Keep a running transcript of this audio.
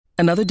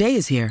Another day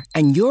is here,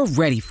 and you're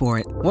ready for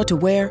it. What to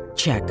wear?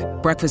 Check.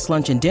 Breakfast,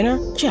 lunch, and dinner?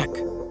 Check.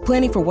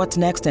 Planning for what's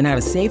next and how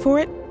to save for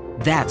it?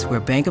 That's where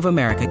Bank of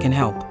America can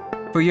help.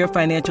 For your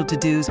financial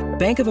to-dos,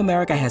 Bank of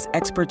America has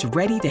experts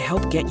ready to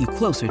help get you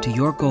closer to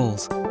your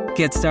goals.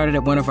 Get started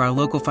at one of our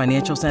local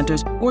financial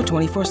centers or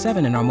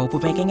 24/7 in our mobile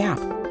banking app.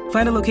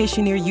 Find a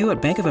location near you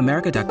at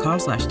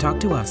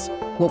bankofamerica.com/talktous.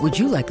 What would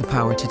you like the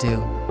power to do?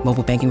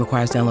 Mobile banking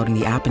requires downloading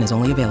the app and is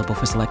only available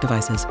for select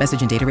devices.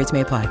 Message and data rates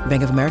may apply.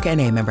 Bank of America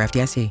N.A., member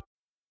FDIC.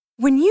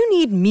 When you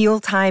need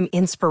mealtime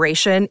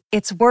inspiration,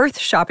 it's worth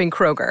shopping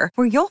Kroger,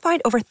 where you'll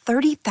find over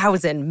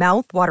 30,000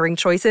 mouth-watering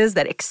choices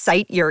that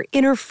excite your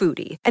inner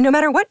foodie. And no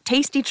matter what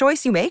tasty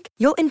choice you make,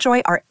 you'll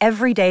enjoy our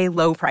everyday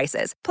low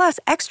prices, plus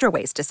extra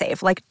ways to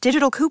save, like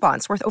digital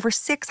coupons worth over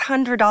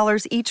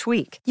 $600 each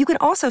week. You can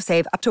also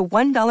save up to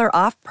 $1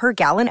 off per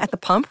gallon at the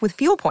pump with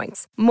fuel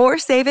points. More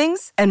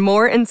savings and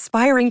more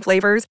inspiring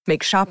flavors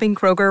make shopping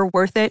Kroger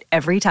worth it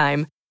every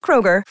time.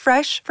 Kroger,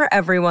 fresh for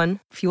everyone.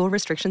 Fuel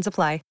restrictions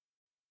apply.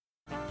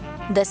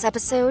 This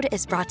episode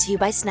is brought to you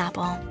by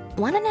Snapple.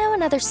 Want to know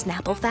another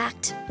Snapple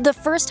fact? The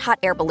first hot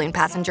air balloon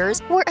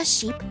passengers were a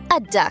sheep, a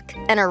duck,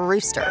 and a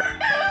rooster.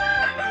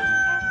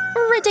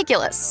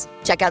 Ridiculous.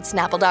 Check out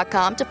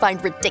Snapple.com to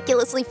find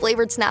ridiculously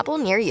flavored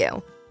Snapple near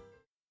you.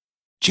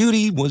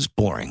 Judy was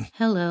boring.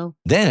 Hello.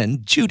 Then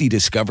Judy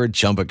discovered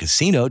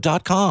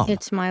ChumbaCasino.com.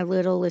 It's my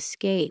little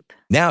escape.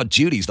 Now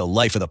Judy's the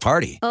life of the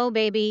party. Oh,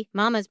 baby,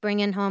 mama's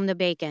bringing home the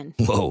bacon.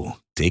 Whoa,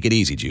 take it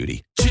easy,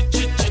 Judy.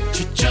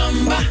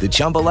 The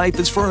Chumba life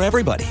is for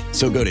everybody.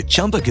 So go to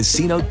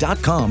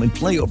ChumbaCasino.com and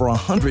play over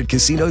 100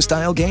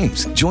 casino-style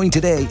games. Join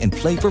today and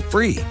play for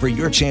free for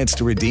your chance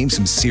to redeem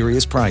some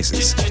serious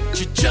prizes.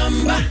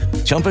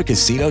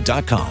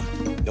 ChumbaCasino.com.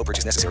 No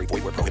purchase necessary.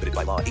 Void where prohibited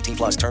by law. 18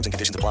 plus terms and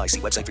conditions apply. See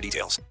website for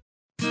details.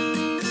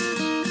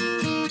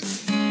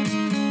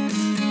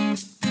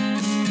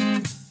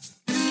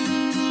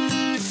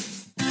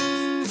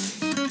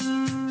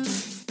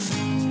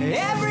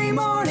 Every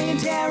morning,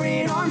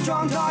 Darren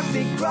Armstrong talks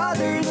Big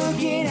Brother,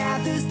 looking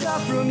at the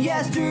stuff from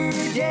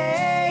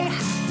yesterday.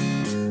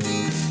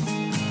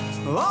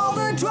 All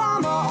the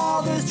drama,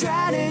 all the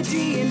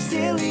strategy and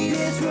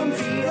silliness from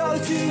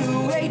Cheetos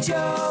to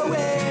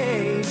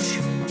HOH.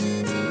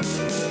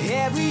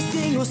 Every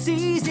single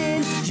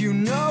season, you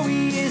know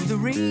he is the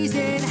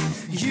reason.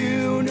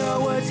 You know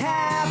what's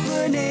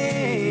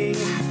happening.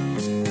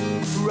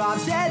 Rob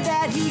said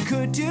that he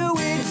could do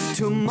it.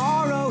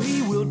 Tomorrow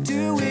he will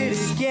do it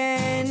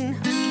again.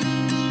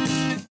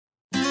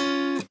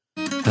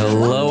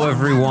 Hello,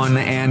 everyone,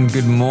 and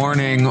good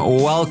morning.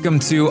 Welcome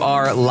to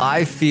our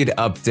live feed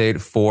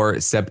update for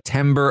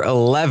September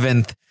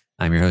 11th.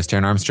 I'm your host,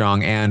 Darren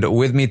Armstrong, and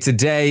with me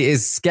today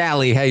is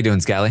Scally. How you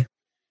doing, Scally?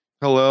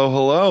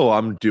 Hello.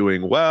 I'm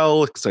doing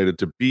well. Excited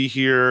to be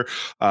here.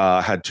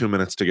 Had 2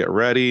 minutes to get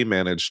ready.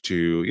 Managed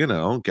to,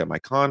 get my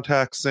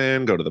contacts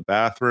in, go to the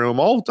bathroom.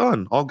 All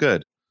done. All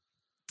good.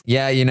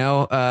 Yeah,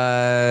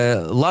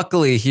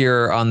 luckily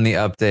here on the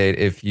update,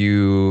 if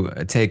you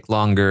take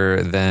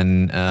longer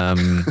than,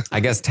 I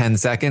guess, 10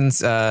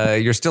 seconds,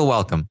 you're still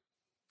welcome.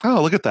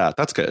 Oh, look at that.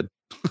 That's good.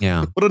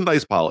 Yeah. What a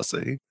nice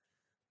policy.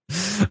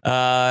 We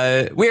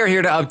are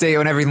here to update you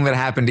on everything that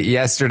happened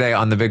yesterday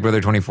on the Big Brother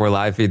 24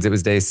 live feeds. It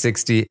was day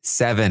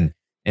 67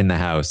 in the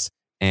house.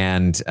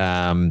 And,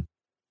 their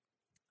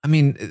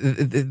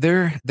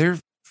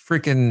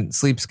freaking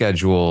sleep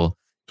schedule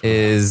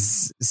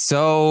is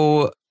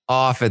so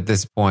off at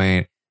this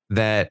point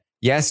that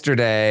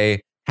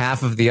yesterday,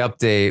 half of the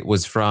update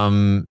was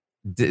from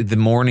the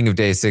morning of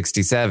day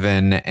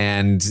 67,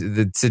 and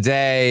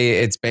today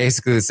it's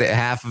basically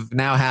half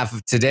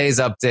of today's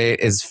update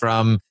is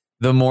from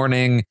the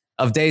morning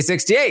of day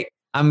 68.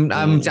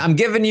 I'm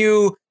giving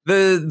you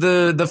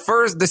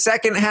the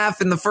second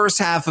half and the first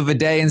half of a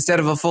day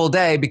instead of a full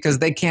day because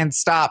they can't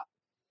stop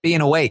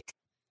being awake.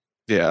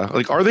 Yeah,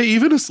 are they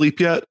even asleep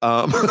yet?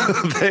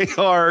 They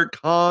are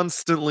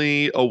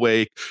constantly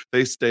awake.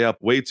 They stay up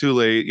way too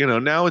late.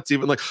 Now it's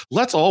even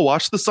let's all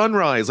watch the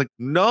sunrise.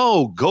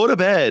 No, go to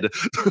bed.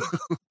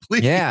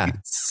 Please. Yeah.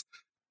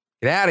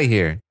 Get out of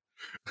here.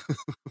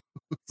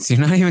 So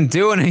you're not even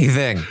doing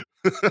anything.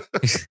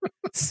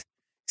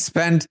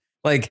 Spend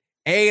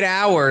 8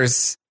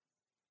 hours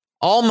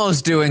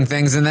almost doing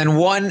things, and then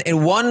one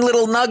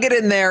little nugget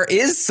in there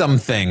is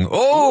something.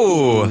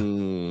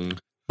 Oh.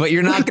 But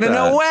you're not going to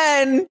know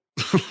when.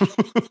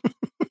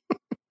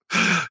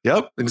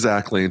 Yep,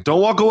 exactly.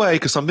 Don't walk away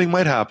because something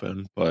might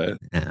happen. But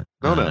yeah,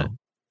 no.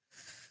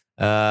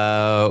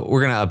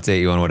 We're going to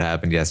update you on what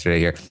happened yesterday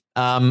here.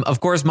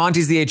 Of course,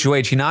 Monty's the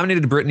HOH. He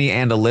nominated Brittany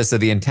and Alyssa.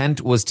 The intent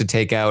was to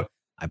take out,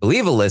 I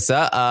believe,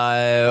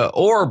 Alyssa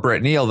or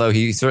Brittany, although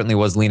he certainly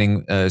was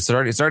leaning,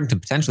 starting to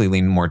potentially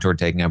lean more toward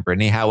taking out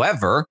Brittany.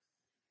 However,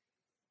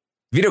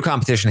 veto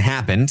competition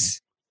happened.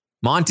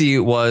 Monty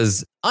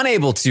was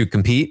unable to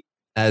compete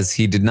as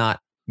he did not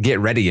get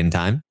ready in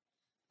time.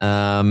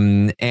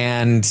 And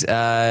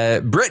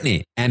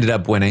Brittany ended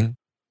up winning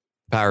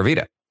Power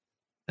Veto.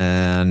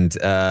 And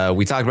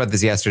we talked about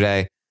this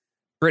yesterday.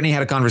 Brittany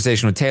had a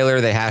conversation with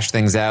Taylor. They hashed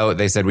things out.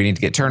 They said, we need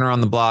to get Turner on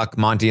the block.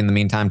 Monty, in the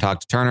meantime,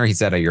 talked to Turner. He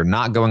said, you're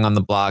not going on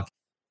the block.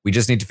 We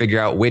just need to figure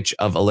out which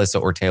of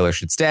Alyssa or Taylor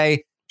should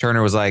stay.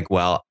 Turner was like,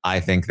 well, I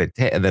think that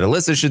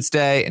Alyssa should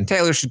stay and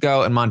Taylor should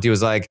go. And Monty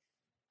was like,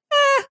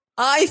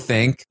 I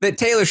think that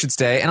Taylor should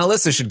stay and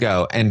Alyssa should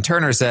go. And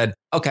Turner said,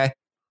 okay.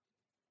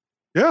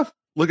 Yeah.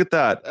 Look at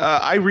that.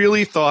 I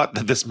really thought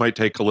that this might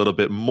take a little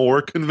bit more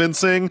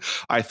convincing.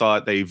 I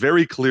thought they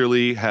very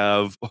clearly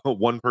have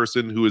one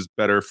person who is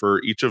better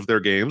for each of their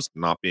games,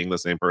 not being the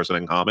same person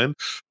in common.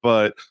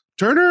 But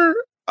Turner,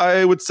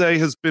 I would say,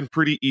 has been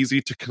pretty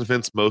easy to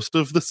convince most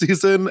of the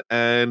season.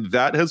 And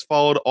that has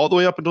followed all the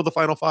way up until the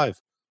final 5.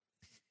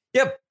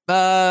 Yep.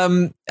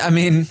 I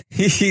mean,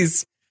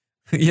 he's,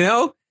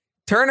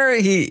 Turner,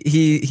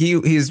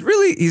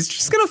 he's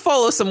just gonna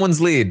follow someone's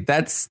lead.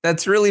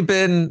 That's really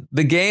been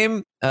the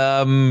game.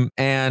 And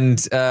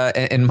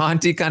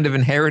Monty kind of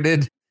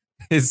inherited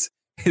his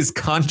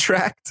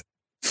contract.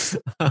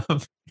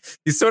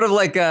 He's sort of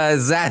like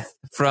Zeth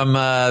from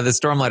the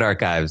Stormlight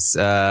Archives.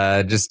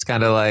 Just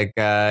kind of like,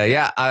 I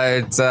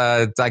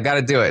got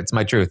to do it. It's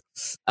my truth.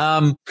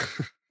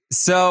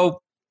 So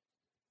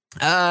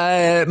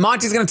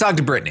Monty's gonna talk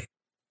to Brittany.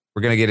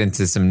 We're gonna get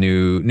into some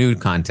new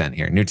content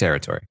here, new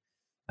territory.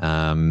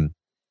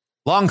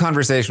 Long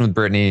conversation with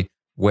Brittany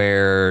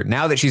where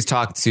now that she's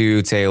talked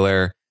to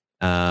Taylor,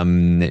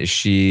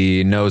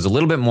 she knows a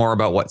little bit more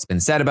about what's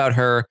been said about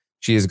her.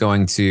 She is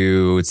going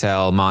to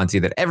tell Monty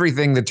that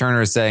everything that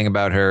Turner is saying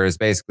about her is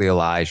basically a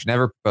lie. She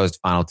never proposed a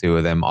final 2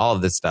 with him, all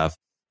of this stuff.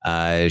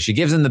 She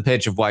gives him the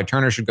pitch of why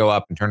Turner should go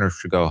up and Turner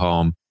should go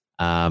home.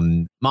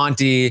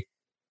 Monty,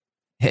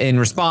 in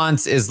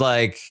response, is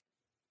like,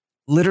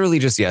 literally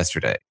just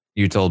yesterday,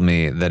 you told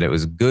me that it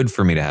was good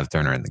for me to have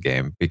Turner in the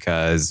game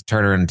because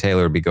Turner and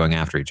Taylor would be going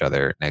after each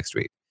other next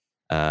week.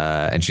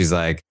 And she's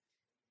like,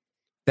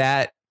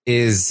 that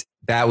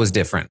was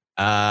different.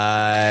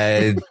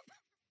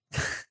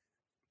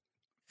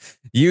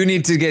 You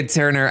need to get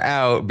Turner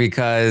out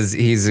because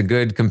he's a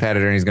good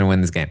competitor and he's going to win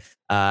this game.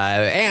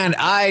 And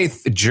I,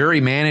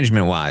 jury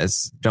management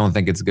wise, don't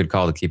think it's a good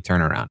call to keep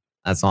Turner around.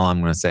 That's all I'm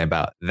going to say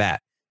about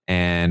that.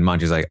 And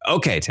Monty's like,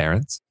 okay,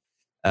 Terrence.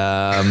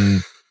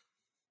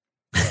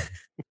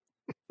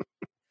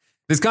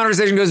 This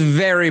conversation goes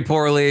very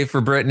poorly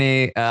for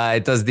Brittany.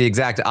 It does the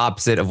exact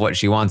opposite of what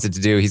she wants it to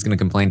do. He's going to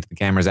complain to the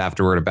cameras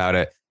afterward about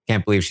it.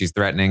 Can't believe she's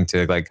threatening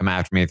to come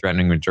after me,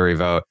 threatening with jury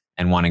vote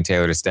and wanting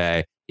Taylor to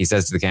stay. He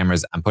says to the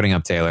cameras, I'm putting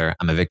up Taylor.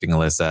 I'm evicting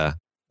Alyssa.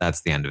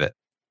 That's the end of it.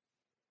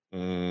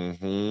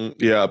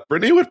 Mm-hmm. Yeah,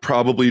 Brittany would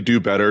probably do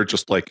better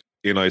just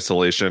in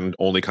isolation,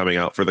 only coming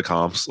out for the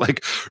comps.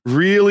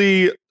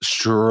 Really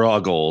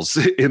struggles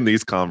in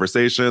these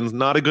conversations.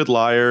 Not a good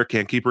liar.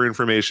 Can't keep her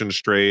information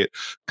straight.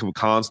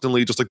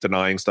 Constantly just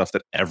denying stuff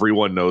that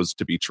everyone knows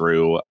to be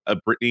true.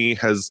 Brittany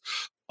has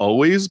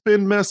always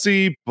been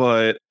messy,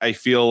 but I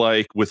feel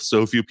like with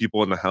so few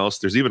people in the house,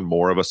 there's even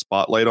more of a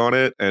spotlight on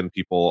it, and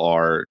people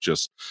are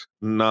just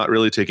not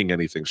really taking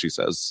anything she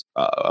says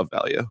of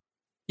value.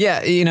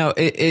 Yeah,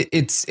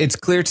 it's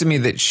clear to me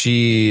that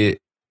she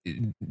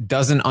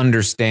doesn't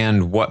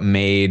understand what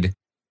made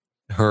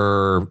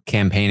her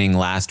campaigning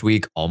last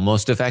week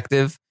almost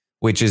effective,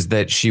 which is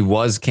that she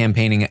was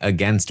campaigning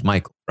against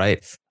Michael,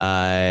 right?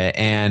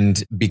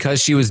 And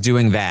because she was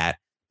doing that,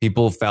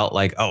 people felt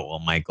like, oh, well,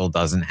 Michael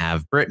doesn't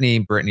have Brittany.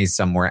 Brittany's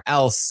somewhere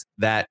else.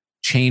 That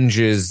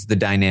changes the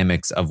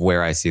dynamics of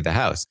where I see the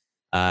house.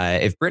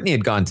 If Brittany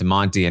had gone to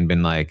Monty and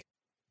been like,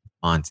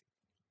 Monty,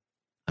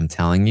 I'm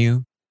telling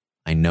you,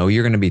 I know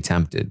you're going to be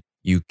tempted.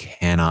 You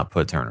cannot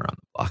put Turner on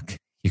the block.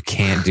 You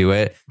can't do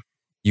it.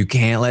 You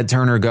can't let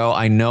Turner go.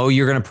 I know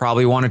you're going to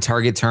probably want to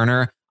target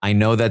Turner. I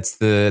know that's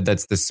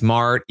the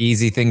smart,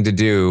 easy thing to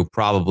do,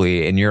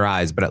 probably in your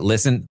eyes. But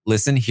listen,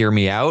 hear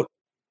me out.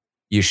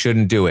 You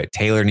shouldn't do it.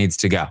 Taylor needs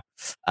to go.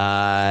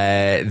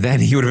 Then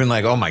he would have been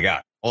like, oh my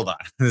God, hold on.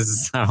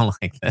 I don't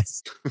like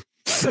this.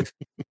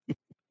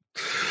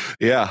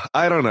 Yeah,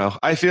 I don't know.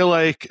 I feel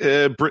like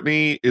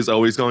Brittany is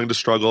always going to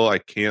struggle. I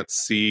can't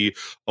see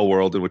a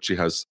world in which she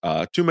has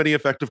too many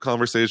effective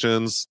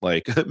conversations.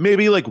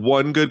 Maybe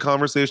one good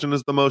conversation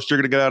is the most you're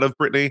going to get out of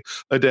Brittany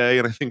a day.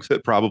 And I think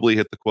that probably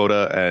hit the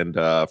quota. And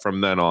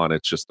from then on,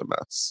 it's just a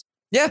mess.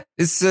 Yeah,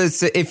 it's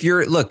if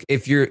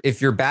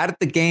you're bad at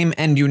the game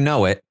and you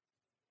know it,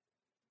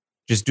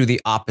 just do the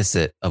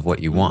opposite of what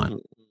you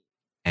want.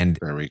 And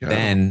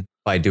then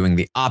by doing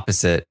the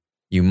opposite,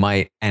 you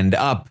might end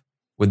up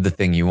with the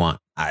thing you want.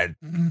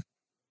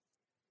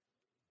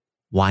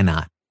 Why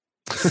not?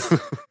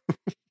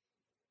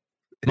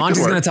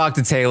 Monty's going to talk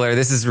to Taylor.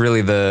 This is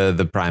really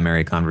the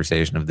primary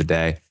conversation of the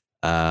day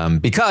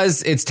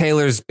because it's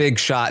Taylor's big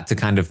shot to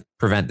kind of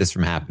prevent this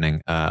from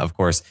happening. Of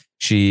course,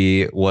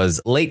 she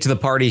was late to the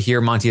party here.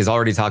 Monty has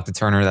already talked to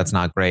Turner. That's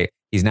not great.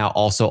 He's now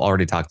also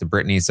already talked to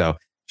Brittany, so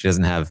she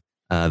doesn't have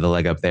the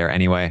leg up there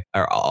anyway,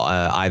 or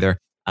either.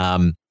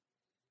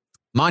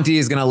 Monty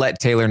is going to let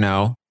Taylor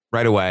know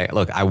right away,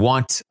 look, I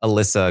want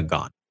Alyssa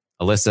gone.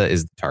 Alyssa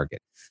is the target.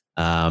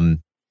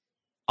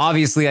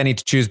 Obviously, I need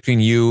to choose between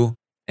you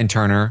and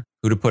Turner,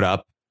 who to put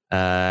up.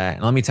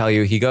 And let me tell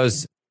you, he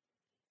goes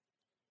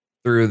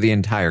through the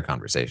entire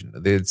conversation.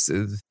 Monty's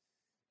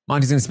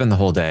going to spend the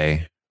whole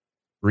day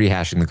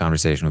rehashing the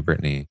conversation with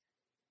Brittany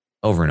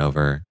over and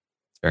over.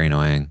 It's very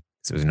annoying.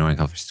 It was an annoying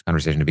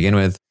conversation to begin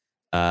with.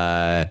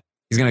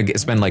 He's going to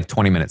spend like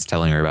 20 minutes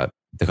telling her about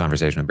the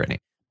conversation with Brittany.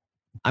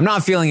 I'm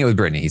not feeling it with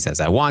Brittany, he says.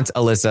 I want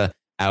Alyssa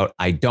out.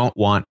 I don't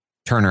want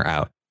Turner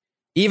out.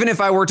 Even if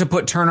I were to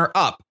put Turner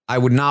up, I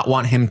would not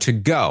want him to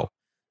go.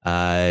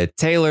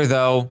 Taylor,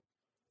 though,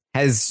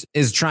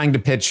 is trying to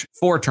pitch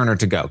for Turner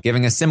to go,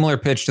 giving a similar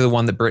pitch to the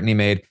one that Brittany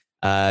made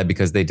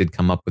because they did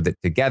come up with it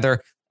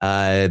together,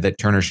 that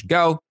Turner should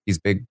go. He's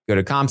good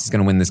at comps. He's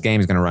going to win this game.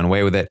 He's going to run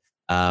away with it.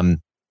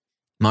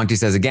 Monty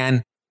says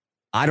again,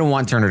 I don't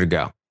want Turner to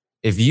go.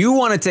 If you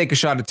want to take a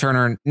shot at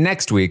Turner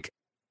next week,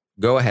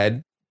 go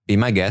ahead, be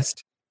my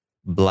guest.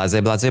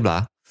 Blase, blase,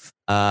 blah.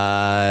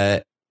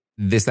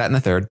 This, that, and the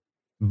third.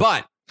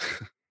 But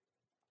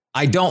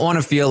I don't want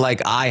to feel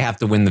like I have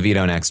to win the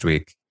veto next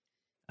week.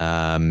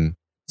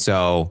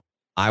 So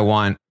I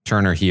want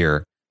Turner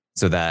here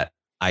so that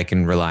I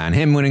can rely on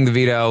him winning the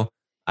veto.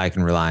 I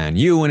can rely on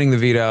you winning the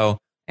veto,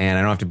 and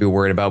I don't have to be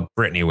worried about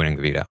Brittany winning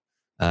the veto.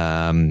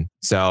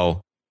 So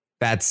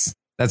that's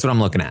what I'm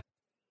looking at.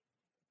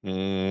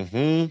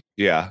 Mm-hmm.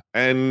 Yeah.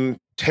 And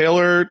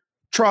Taylor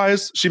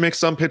tries. She makes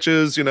some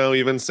pitches,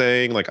 even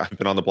saying like, I've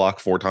been on the block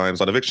 4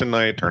 times on eviction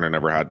night. Turner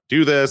never had to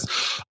do this.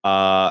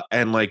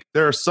 And like,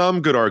 there are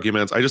some good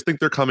arguments. I just think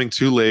they're coming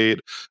too late,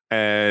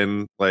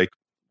 and like,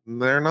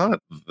 they're not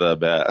the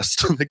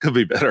best. They could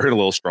be better and a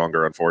little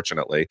stronger,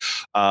 unfortunately.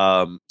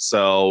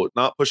 So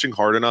not pushing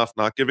hard enough,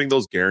 not giving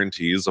those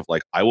guarantees of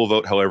like, I will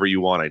vote however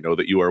you want. I know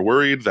that you are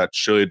worried that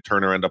should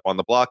Turner end up on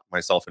the block,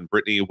 myself and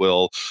Brittany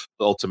will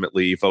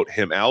ultimately vote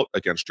him out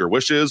against your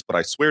wishes. But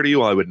I swear to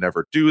you, I would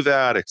never do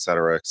that, et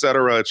cetera, et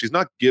cetera. She's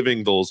not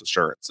giving those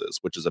assurances,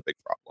 which is a big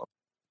problem.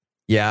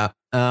 Yeah.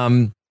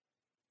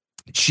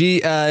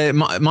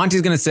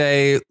 Monty's going to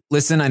say,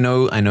 listen, I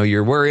know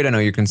you're worried. I know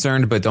you're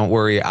concerned, but don't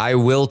worry. I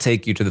will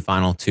take you to the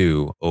final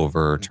 2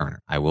 over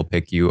Turner. I will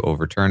pick you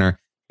over Turner.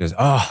 He goes,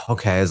 oh,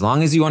 okay. As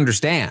long as you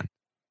understand,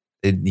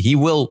 he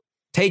will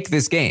take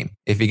this game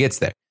if he gets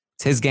there.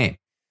 It's his game.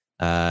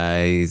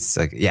 He's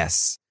like,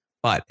 yes,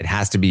 but it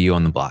has to be you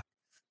on the block.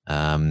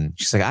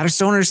 She's like, I just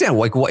don't understand.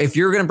 Like, if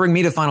you're going to bring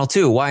me to final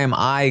 2, why am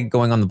I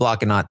going on the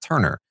block and not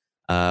Turner?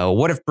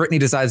 What if Brittany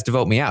decides to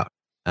vote me out?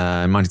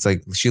 And Monty's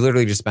like, she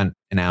literally just spent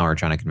an hour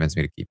trying to convince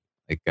me to keep.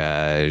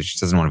 She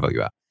doesn't want to vote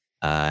you out.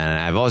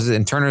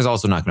 And Turner's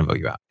also not going to vote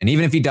you out. And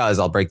even if he does,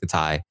 I'll break the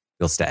tie.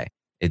 He'll stay.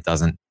 It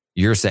doesn't.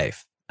 You're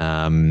safe.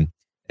 Brittany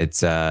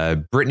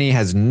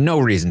has no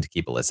reason to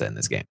keep Alyssa in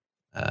this game.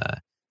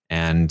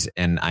 And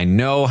I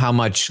know how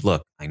much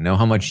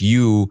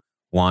you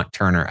want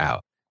Turner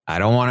out. I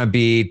don't want to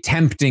be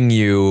tempting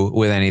you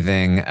with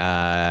anything.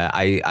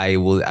 I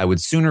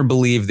would sooner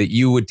believe that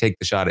you would take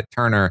the shot at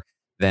Turner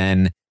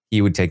than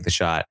he would take the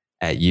shot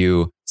at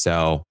you.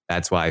 So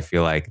that's why I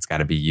feel like it's got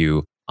to be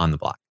you on the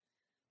block.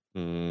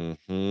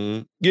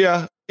 Mm-hmm.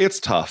 Yeah, it's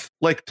tough.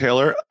 Like,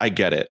 Taylor, I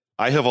get it.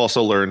 I have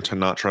also learned to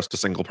not trust a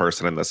single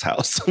person in this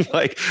house.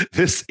 Like,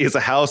 this is a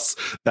house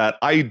that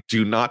I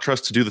do not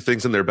trust to do the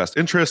things in their best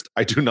interest.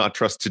 I do not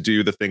trust to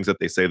do the things that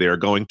they say they are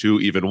going to,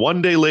 even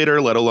one day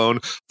later, let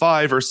alone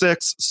 5 or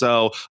 6.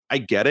 So I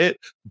get it.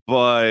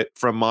 But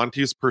from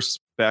Monty's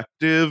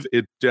perspective,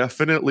 it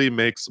definitely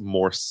makes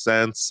more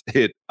sense.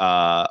 It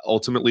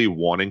ultimately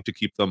wanting to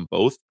keep them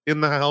both in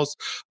the house.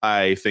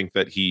 I think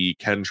that he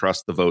can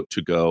trust the vote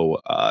to go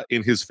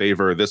in his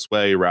favor this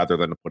way rather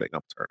than putting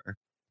up Turner.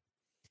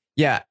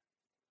 Yeah,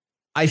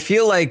 I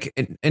feel like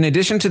in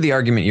addition to the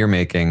argument you're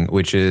making,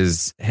 which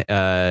is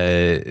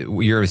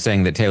you're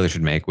saying that Taylor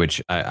should make,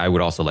 which I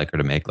would also like her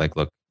to make, like,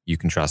 look, you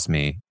can trust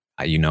me.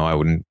 I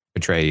wouldn't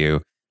betray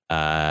you.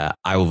 I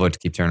will vote to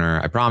keep Turner.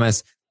 I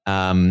promise.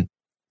 I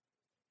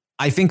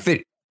think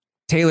that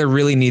Taylor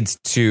really needs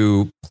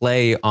to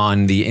play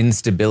on the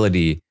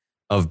instability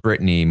of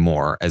Brittany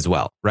more as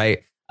well, right?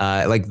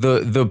 Like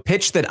the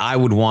pitch that I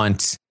would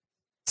want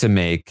to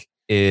make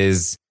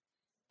is,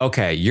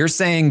 okay, you're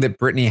saying that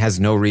Brittany has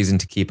no reason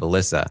to keep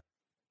Alyssa,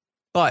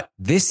 but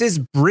this is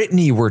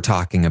Brittany we're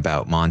talking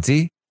about,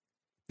 Monty.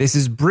 This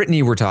is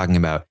Brittany we're talking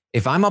about.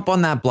 If I'm up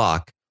on that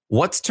block,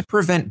 what's to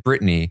prevent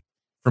Brittany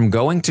from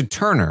going to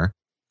Turner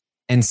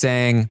and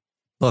saying,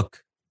 look,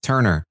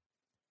 Turner,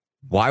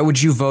 why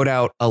would you vote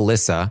out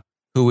Alyssa,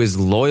 who is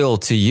loyal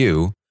to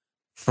you,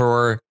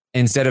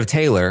 instead of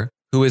Taylor,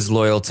 who is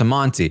loyal to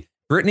Monty?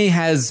 Brittany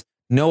has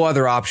no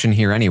other option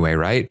here anyway,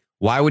 right?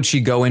 Why would she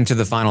go into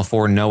the Final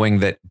Four knowing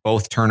that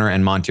both Turner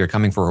and Monty are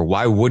coming for her?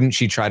 Why wouldn't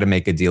she try to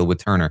make a deal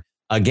with Turner?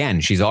 Again,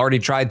 she's already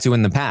tried to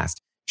in the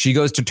past. She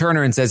goes to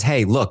Turner and says,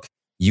 hey, look,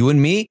 you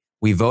and me,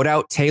 we vote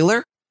out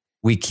Taylor,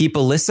 we keep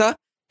Alyssa,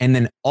 and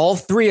then all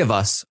 3 of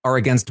us are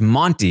against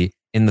Monty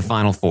in the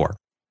Final Four.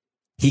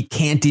 He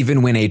can't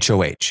even win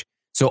HOH.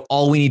 So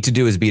all we need to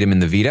do is beat him in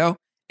the veto.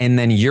 And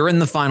then you're in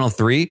the Final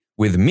 3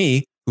 with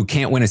me, who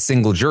can't win a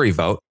single jury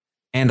vote,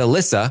 and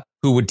Alyssa,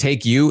 who would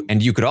take you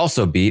and you could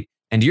also beat.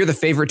 And you're the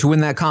favorite to win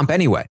that comp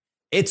anyway.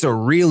 it's a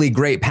really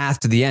great path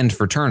to the end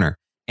for Turner.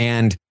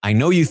 And I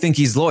know you think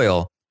he's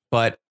loyal,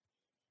 but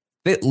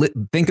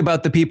think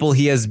about the people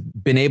he has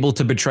been able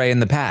to betray in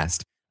the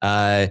past.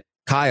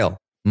 Kyle,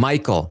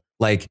 Michael,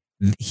 like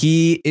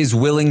he is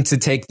willing to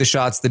take the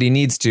shots that he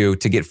needs to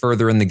get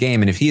further in the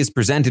game. And if he is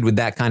presented with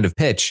that kind of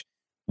pitch,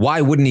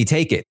 why wouldn't he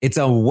take it? It's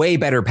a way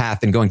better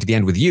path than going to the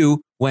end with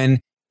you when,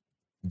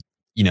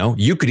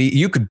 you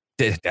could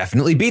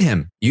definitely beat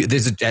him.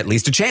 There's at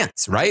least a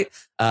chance, right?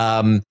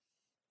 I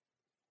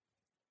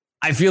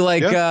feel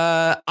like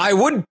I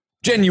would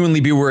genuinely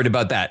be worried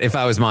about that if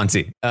I was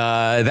Monty.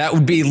 That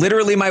would be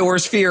literally my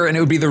worst fear, and it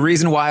would be the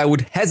reason why I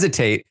would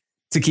hesitate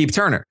to keep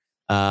Turner.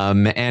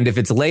 And if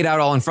it's laid out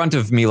all in front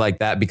of me like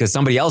that because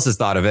somebody else has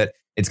thought of it,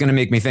 it's going to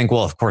make me think,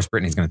 well, of course,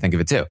 Brittany's going to think of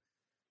it too.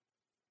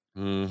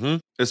 Mm-hmm.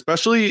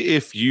 Especially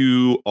if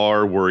you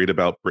are worried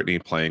about Brittany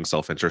playing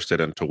self-interested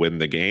and to win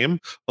the game.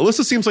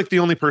 Alyssa seems like the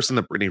only person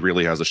that Brittany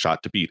really has a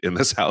shot to beat in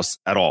this house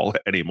at all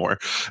anymore.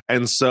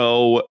 And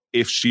so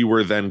if she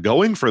were then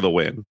going for the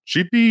win,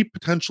 she'd be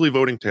potentially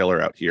voting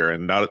Taylor out here.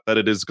 And not that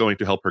it is going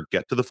to help her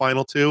get to the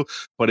final two,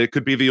 but it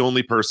could be the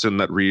only person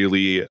that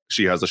really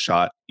she has a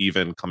shot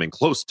even coming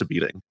close to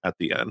beating at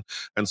the end.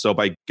 And so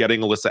by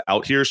getting Alyssa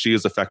out here, she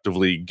is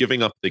effectively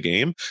giving up the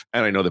game.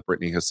 And I know that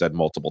Brittany has said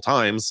multiple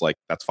times, like,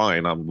 that's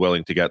fine, I'm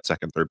willing to get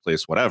second, third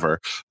place, whatever.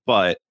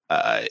 But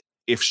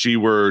if she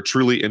were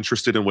truly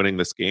interested in winning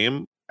this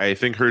game, I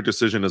think her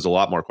decision is a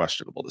lot more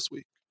questionable this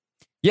week.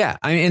 Yeah,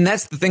 I mean, and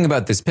that's the thing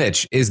about this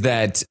pitch is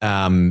that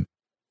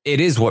it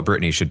is what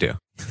Brittany should do.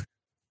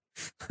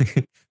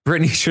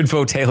 Brittany should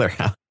vote Taylor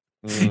out.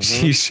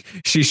 Mm-hmm.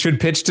 She should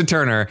pitch to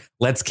Turner,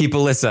 let's keep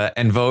Alyssa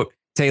and vote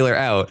Taylor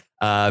out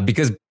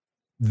because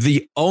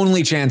the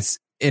only chance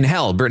in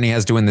hell Brittany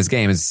has to win this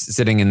game is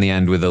sitting in the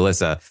end with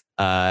Alyssa.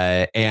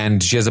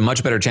 And she has a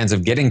much better chance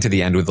of getting to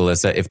the end with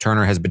Alyssa if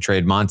Turner has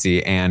betrayed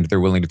Monty and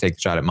they're willing to take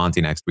the shot at Monty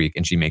next week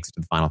and she makes it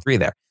to the final three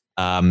there.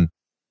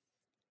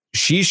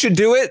 She should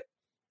do it.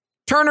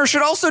 Turner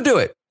should also do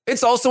it.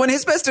 It's also in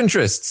his best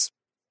interests.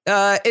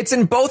 It's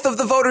in both of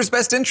the voters'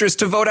 best interest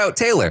to vote out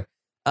Taylor.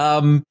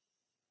 That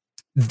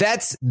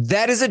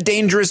is a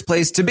dangerous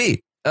place to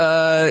be.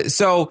 I'm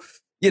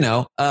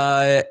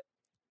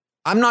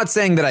not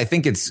saying that I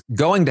think it's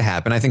going to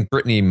happen. I think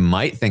Brittany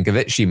might think of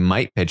it. She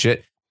might pitch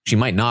it. She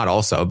might not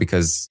also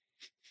because,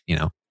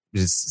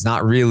 it's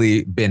not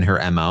really been her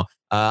MO.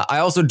 I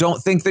also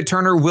don't think that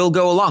Turner will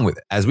go along with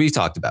it, as we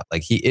talked about.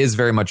 Like, he is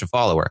very much a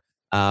follower.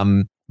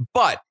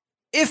 But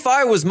if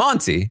I was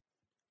Monty,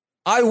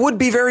 I would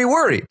be very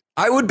worried.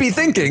 I would be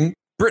thinking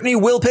Brittany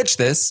will pitch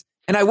this.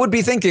 And I would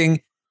be thinking,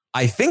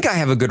 I think I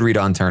have a good read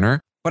on Turner,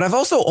 but I've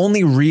also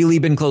only really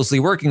been closely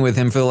working with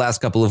him for the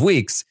last couple of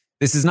weeks.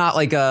 This is not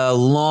like a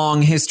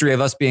long history of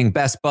us being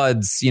best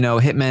buds,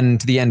 hitmen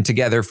to the end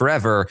together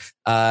forever.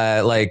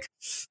 I'd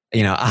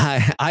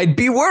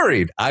be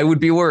worried. I would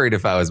be worried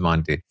if I was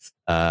Monty.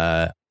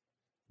 But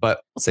we'll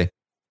see.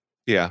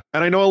 Yeah.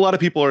 And I know a lot of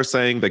people are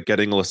saying that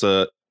getting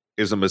Alyssa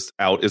is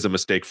a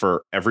mistake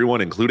for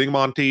everyone, including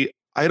Monty.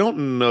 I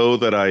don't know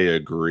that I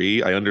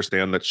agree. I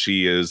understand that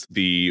she is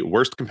the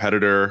worst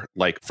competitor,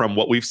 like from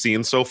what we've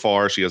seen so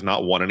far. She has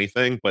not won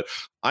anything, but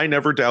I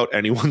never doubt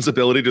anyone's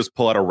ability to just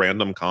pull out a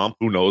random comp.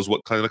 Who knows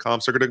what kind of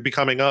comps are going to be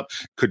coming up?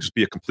 Could just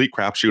be a complete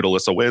crapshoot.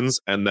 Alyssa wins.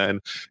 And then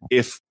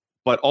if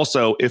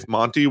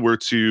Monty were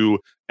to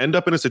end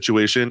up in a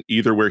situation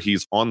either where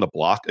he's on the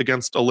block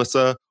against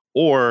Alyssa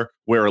or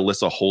where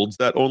Alyssa holds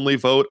that only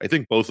vote, I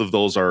think both of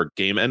those are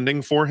game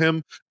ending for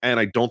him.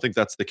 And I don't think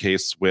that's the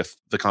case with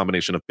the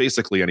combination of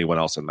basically anyone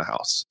else in the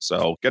house.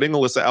 So getting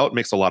Alyssa out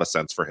makes a lot of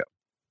sense for him.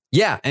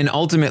 Yeah. And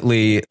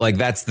ultimately, like,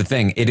 that's the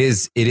thing. It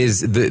is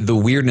the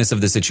weirdness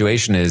of the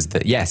situation is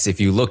that, yes,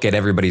 if you look at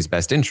everybody's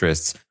best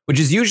interests, which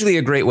is usually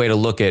a great way to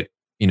look at,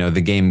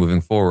 the game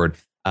moving forward.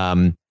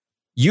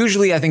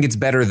 Usually I think it's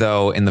better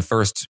though, in the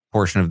first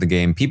portion of the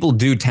game, people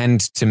do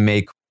tend to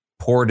make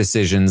poor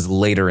decisions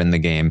later in the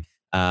game.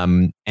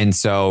 And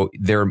so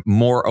they're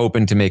more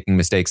open to making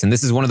mistakes. And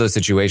this is one of those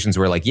situations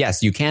where, like,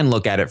 yes, you can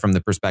look at it from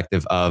the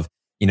perspective of,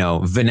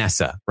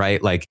 Vanessa,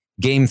 right? Like,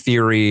 game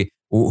theory,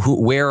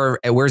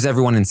 where's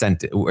everyone's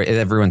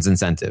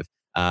incentive?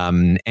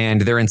 And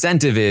their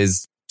incentive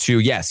is to,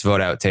 yes, vote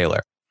out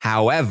Taylor.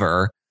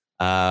 However,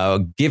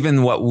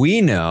 given what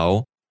we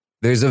know,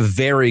 there's a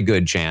very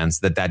good chance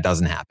that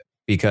doesn't happen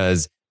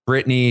because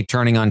Brittany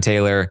turning on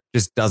Taylor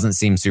just doesn't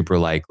seem super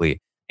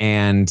likely.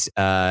 And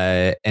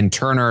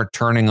Turner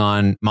turning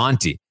on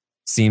Monty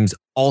seems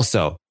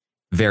also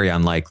very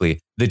unlikely.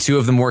 The two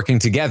of them working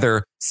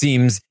together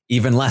seems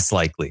even less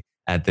likely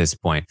at this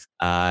point.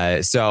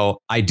 So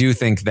I do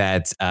think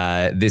that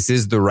this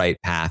is the right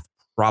path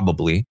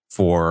probably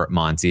for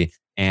Monty.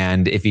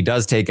 And if he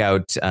does take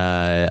out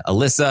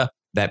Alyssa,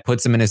 that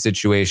puts him in a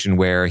situation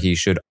where he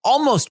should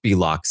almost be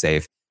lock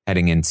safe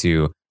heading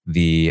into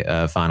the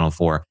final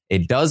four.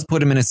 It does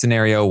put him in a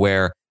scenario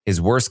where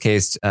his worst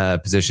case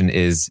position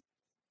is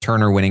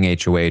Turner winning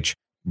HOH,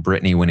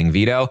 Brittany winning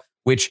veto,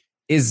 which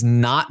is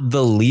not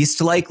the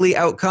least likely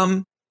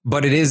outcome,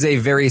 but it is a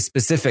very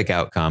specific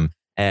outcome.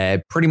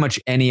 Pretty much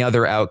any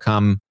other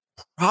outcome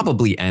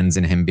probably ends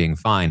in him being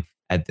fine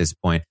at this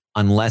point,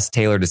 unless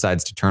Taylor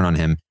decides to turn on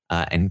him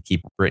and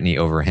keep Brittany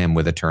over him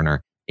with a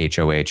Turner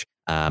HOH.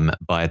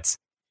 But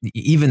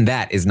even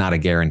that is not a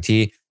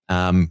guarantee.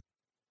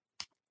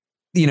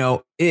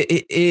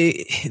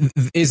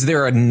 Is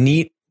there a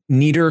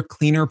neater,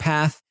 cleaner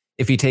path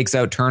if he takes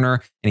out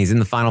Turner and he's in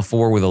the final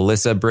four with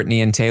Alyssa,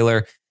 Brittany, and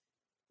Taylor?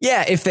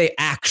 Yeah, if they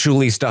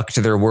actually stuck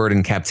to their word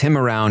and kept him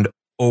around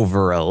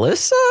over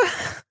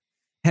Alyssa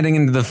heading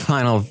into the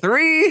final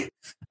three.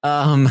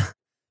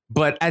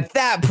 But at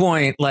that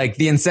point, like,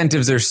 the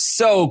incentives are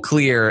so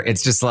clear.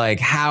 It's just like,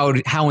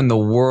 how in the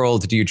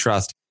world do you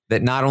trust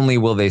that not only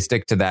will they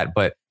stick to that,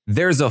 but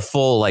there's a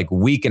full like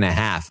week and a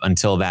half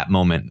until that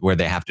moment where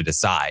they have to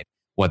decide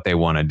what they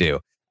want to do.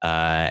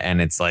 And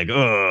it's like,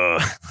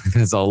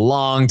 it's a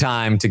long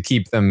time to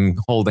keep them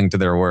holding to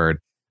their word.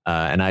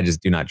 And I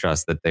just do not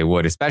trust that they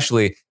would,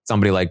 especially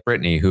somebody like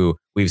Brittany, who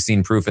we've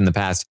seen proof in the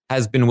past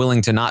has been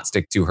willing to not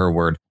stick to her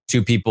word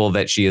to people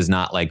that she is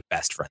not like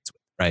best friends with.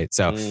 Right.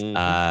 So,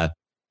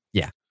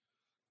 yeah,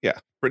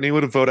 Brittany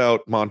would have voted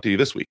out Monty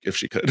this week if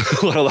she could,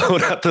 let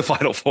alone at the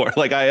final four.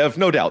 Like, I have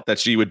no doubt that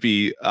she would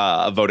be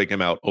voting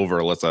him out over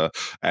Alyssa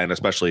and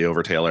especially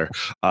over Taylor.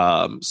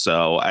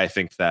 So I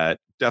think that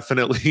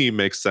definitely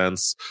makes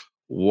sense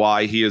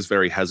why he is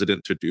very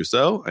hesitant to do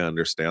so. I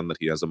understand that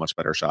he has a much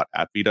better shot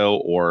at veto,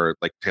 or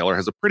like Taylor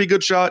has a pretty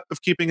good shot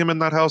of keeping him in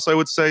that house, I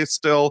would say,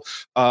 still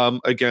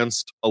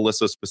against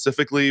Alyssa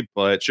specifically.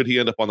 But should he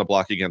end up on the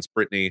block against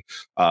Brittany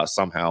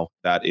somehow,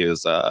 that is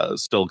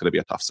still going to be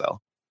a tough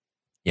sell.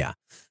 Yeah.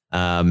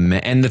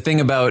 And the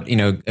thing about,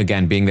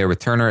 again, being there with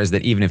Turner is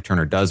that even if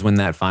Turner does win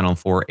that final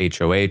four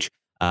HOH,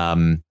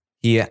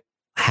 he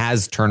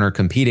has Turner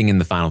competing in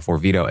the final four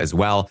veto as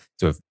well.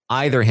 So if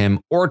either him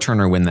or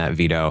Turner win that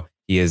veto,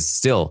 he is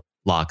still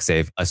lock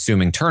safe,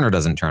 assuming Turner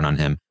doesn't turn on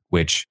him,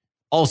 which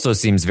also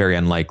seems very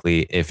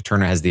unlikely. If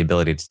Turner has the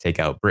ability to take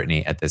out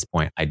Brittany at this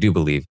point, I do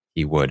believe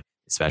he would,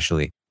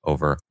 especially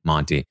over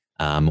Monty.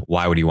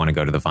 Why would he want to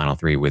go to the final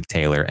three with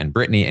Taylor and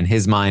Brittany? In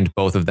his mind,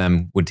 both of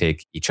them would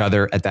take each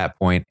other at that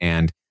point,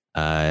 and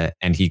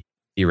he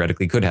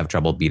theoretically could have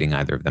trouble beating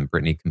either of them.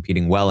 Brittany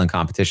competing well in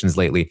competitions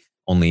lately,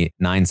 only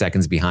 9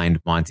 seconds behind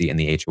Monty in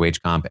the HOH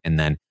comp, and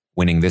then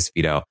winning this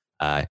veto,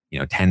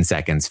 10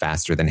 seconds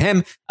faster than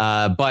him,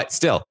 but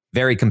still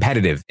very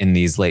competitive in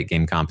these late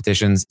game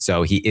competitions.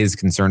 So he is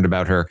concerned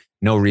about her.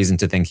 No reason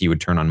to think he would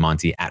turn on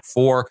Monty at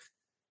 4.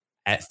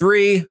 At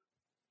 3,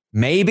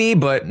 maybe,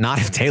 but not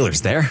if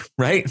Taylor's there,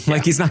 right? Yeah.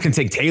 Like, he's not going to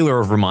take Taylor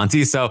over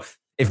Monty. So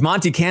if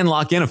Monty can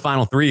lock in a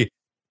final 3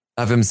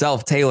 of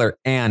himself, Taylor,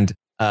 and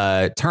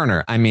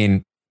Turner, I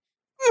mean,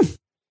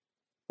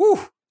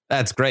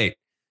 that's great.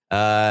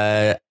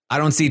 I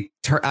don't see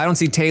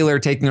Taylor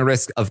taking a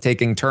risk of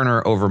taking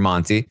Turner over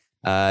Monty.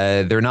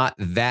 They're not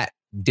that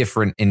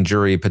different in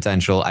jury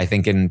potential, I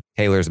think, in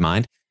Taylor's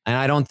mind. And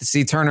I don't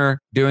see Turner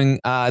doing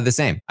the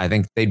same. I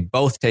think they'd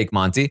both take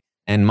Monty,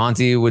 and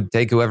Monty would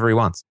take whoever he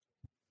wants.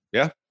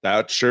 Yeah,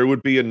 that sure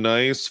would be a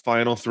nice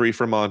final 3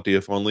 for Monty.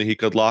 If only he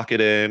could lock it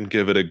in,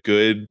 give it a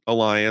good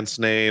alliance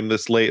name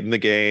this late in the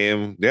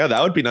game. Yeah,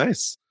 that would be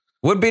nice.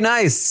 Would be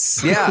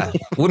nice. Yeah.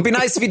 Would be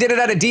nice if he did it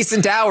at a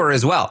decent hour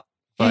as well.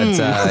 But,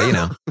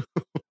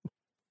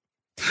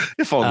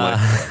 if only.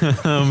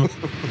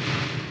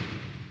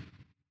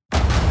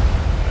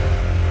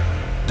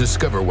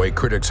 Discover why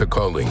critics are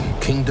calling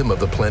Kingdom of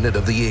the Planet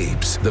of the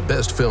Apes the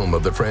best film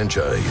of the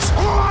franchise.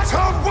 What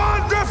a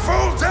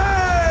wonderful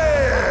day!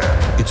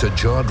 It's a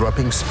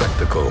jaw-dropping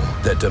spectacle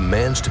that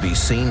demands to be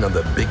seen on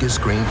the biggest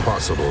screen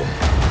possible.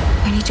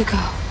 We need to go.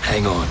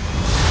 Hang on.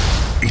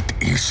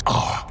 It is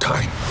our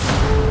time.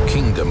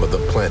 Kingdom of the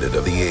Planet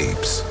of the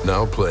Apes.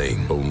 Now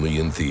playing only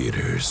in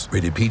theaters.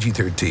 Rated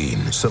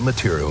PG-13. Some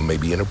material may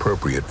be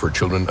inappropriate for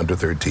children under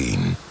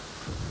 13.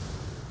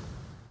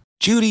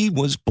 Judy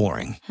was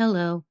boring.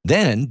 Hello.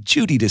 Then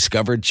Judy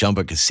discovered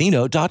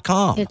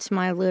ChumbaCasino.com. It's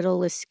my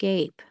little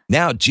escape.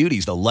 Now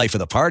Judy's the life of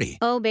the party.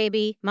 Oh,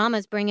 baby,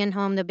 mama's bringing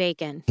home the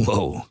bacon.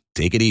 Whoa,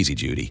 take it easy,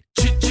 Judy.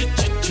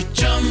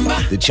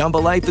 The Chumba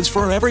life is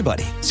for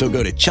everybody. So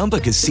go to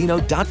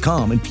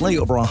ChumbaCasino.com and play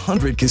over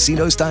 100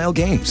 casino-style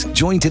games.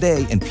 Join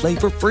today and play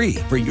for free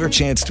for your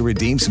chance to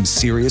redeem some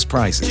serious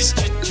prizes.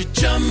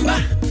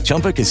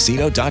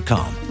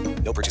 ChumbaCasino.com.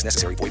 No purchase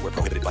necessary. Void where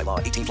prohibited by law.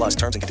 18+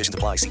 terms and conditions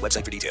apply. See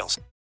website for details.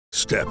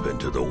 Step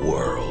into the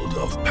world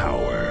of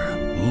power,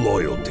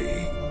 loyalty,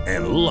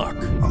 and luck.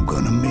 I'm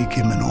going to make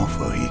him an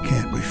offer he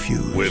can't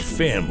refuse. With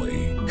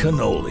family,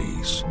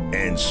 cannolis,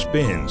 and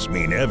spins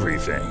mean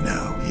everything.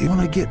 Now, you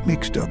want to get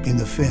mixed up in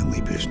the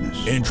family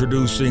business.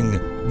 Introducing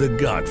The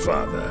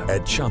Godfather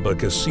at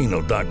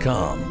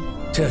ChumbaCasino.com.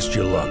 Test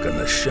your luck in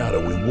the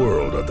shadowy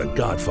world of The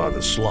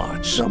Godfather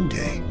slot.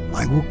 Someday,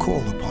 I will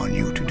call upon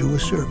you to do a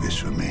service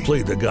for me.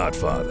 Play The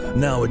Godfather,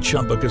 now at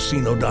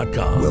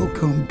ChumbaCasino.com.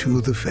 Welcome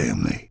to the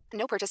family.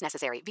 No purchase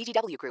necessary.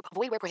 VGW Group.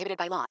 Void where prohibited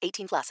by law.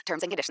 18+.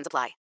 Terms and conditions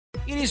apply.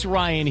 It is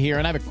Ryan here,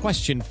 and I have a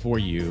question for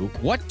you.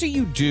 What do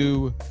you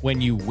do when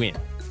you win?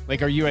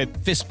 Like, are you a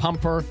fist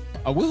pumper,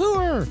 a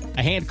woohooer,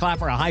 a hand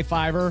clapper, a high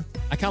fiver?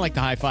 I kind of like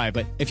the high five,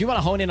 but if you want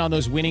to hone in on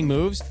those winning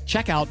moves,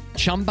 check out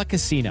Chumba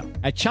Casino.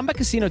 At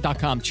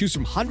ChumbaCasino.com, choose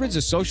from hundreds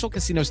of social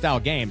casino style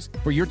games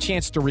for your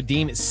chance to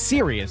redeem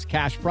serious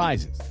cash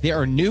prizes. There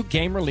are new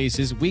game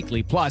releases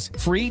weekly, plus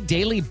free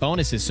daily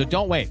bonuses. So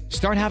don't wait.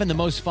 Start having the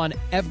most fun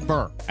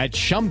ever at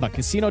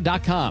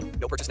ChumbaCasino.com.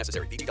 No purchase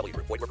necessary. VGW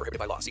Group. Void where prohibited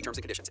by law. See terms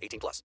and conditions.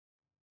 18+.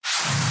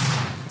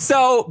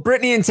 So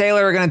Brittany and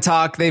Taylor are going to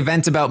talk. They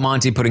vent about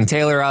Monty putting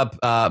Taylor up.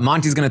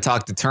 Monty's going to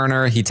talk to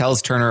Turner. He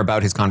tells Turner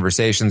about his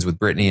conversations with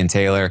Brittany and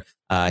Taylor.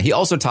 He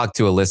also talked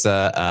to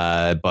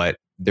Alyssa, but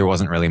there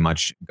wasn't really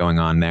much going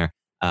on there.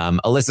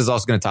 Alyssa's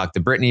also going to talk to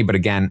Brittany, but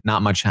again,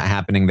 not much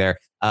happening there.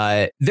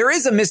 There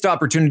is a missed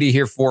opportunity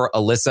here for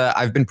Alyssa.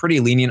 I've been pretty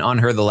lenient on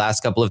her the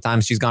last couple of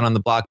times she's gone on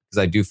the block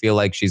because I do feel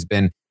like she's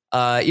been,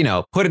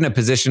 put in a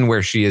position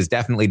where she is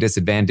definitely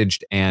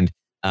disadvantaged, and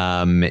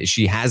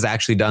she has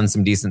actually done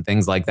some decent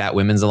things. Like that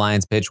Women's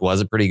Alliance pitch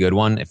was a pretty good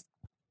one, if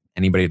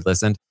anybody had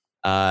listened.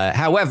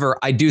 However,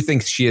 I do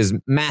think she is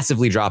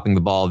massively dropping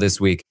the ball this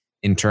week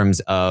in terms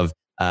of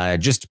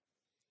just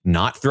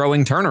not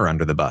throwing Turner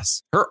under the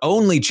bus. Her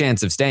only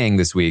chance of staying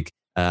this week,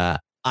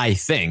 I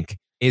think,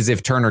 is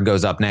if Turner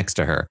goes up next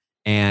to her.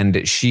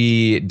 And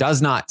she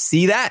does not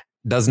see that,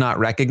 does not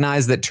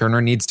recognize that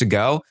Turner needs to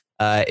go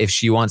if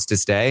she wants to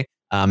stay.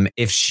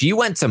 If she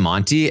went to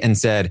Monty and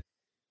said,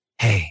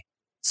 hey,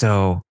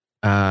 so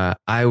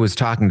I was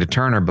talking to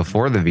Turner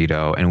before the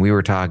veto, and we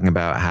were talking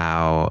about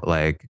how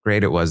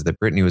great it was that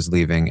Brittany was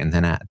leaving, and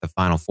then at the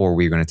final four,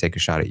 we were going to take a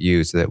shot at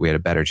you so that we had a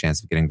better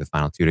chance of getting the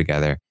final two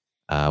together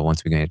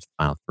once we get to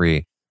the final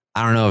three.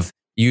 I don't know if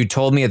you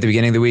told me at the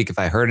beginning of the week if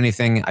I heard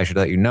anything, I should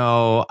let you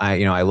know.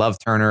 I love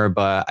Turner,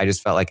 but I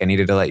just felt like I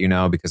needed to let you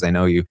know because I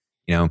know you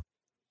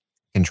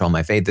control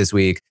my fate this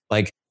week.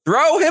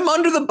 Throw him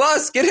under the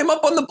bus, get him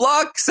up on the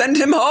block, send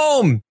him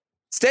home.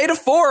 Stay to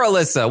 4,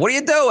 Alyssa. What are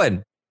you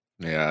doing?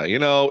 Yeah,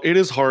 it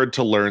is hard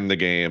to learn the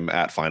game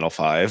at Final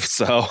Five.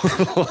 So,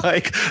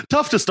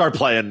 tough to start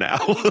playing now.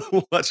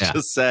 Let's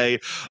just say,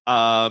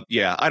 I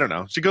don't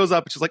know. She goes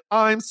up and she's like,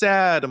 I'm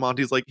sad. And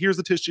Monty's like, here's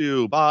a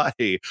tissue. Bye.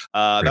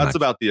 That's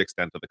about the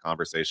extent of the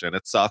conversation.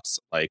 It sucks.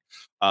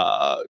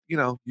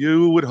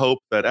 You would hope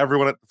that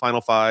everyone at the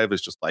Final Five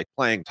is just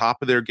playing top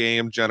of their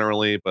game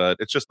generally, but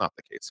it's just not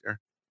the case here.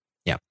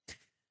 Yeah.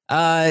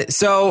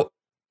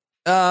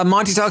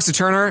 Monty talks to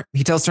Turner.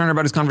 He tells Turner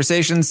about his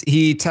conversations.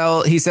 He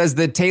says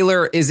that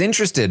Taylor is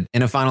interested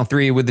in a final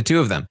three with the two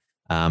of them.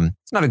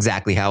 It's not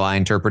exactly how I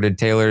interpreted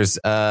Taylor's,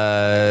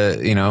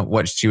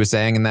 what she was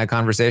saying in that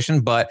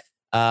conversation, but,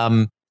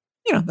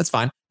 that's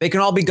fine. They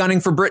can all be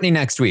gunning for Brittany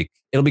next week.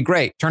 It'll be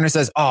great. Turner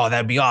says, oh,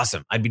 that'd be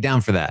awesome. I'd be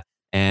down for that.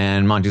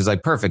 And Monty's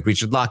like, perfect. We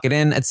should lock it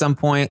in at some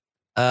point.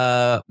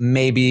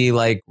 Maybe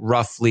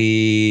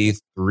roughly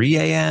 3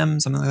 a.m.,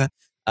 something like that.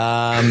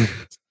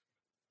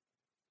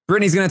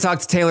 Brittany's going to talk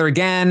to Taylor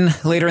again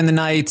later in the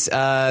night.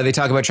 They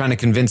talk about trying to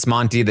convince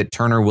Monty that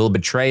Turner will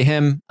betray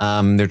him.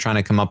 They're trying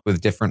to come up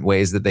with different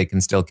ways that they can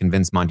still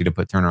convince Monty to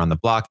put Turner on the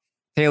block.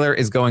 Taylor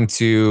is going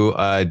to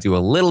do a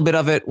little bit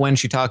of it when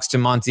she talks to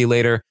Monty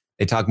later.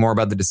 They talk more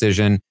about the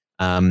decision.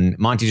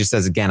 Monty just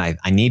says, again,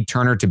 I need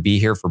Turner to be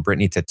here for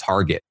Brittany to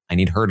target. I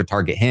need her to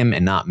target him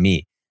and not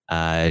me.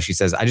 She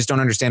says, I just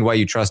don't understand why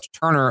you trust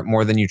Turner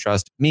more than you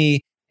trust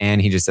me.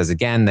 And he just says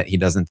again that he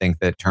doesn't think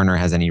that Turner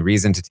has any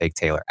reason to take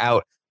Taylor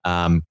out.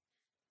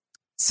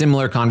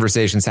 Similar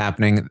conversations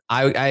happening.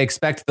 I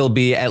expect there'll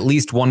be at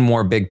least one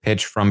more big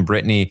pitch from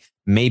Brittany,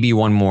 maybe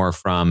one more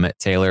from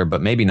Taylor,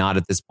 but maybe not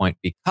at this point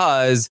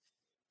because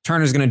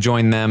Turner's going to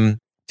join them.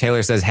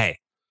 Taylor says, hey,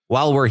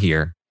 while we're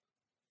here,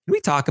 can we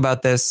talk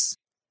about this?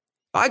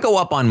 If I go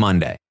up on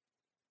Monday,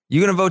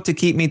 you going to vote to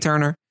keep me,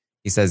 Turner?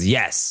 He says,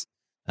 yes.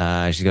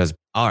 She goes,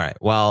 all right,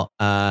 well,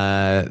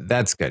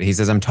 that's good. He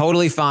says, I'm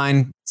totally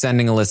fine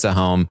sending Alyssa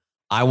home.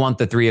 I want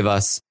the three of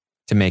us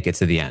to make it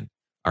to the end.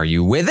 Are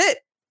you with it?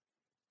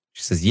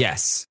 She says,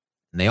 yes.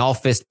 And they all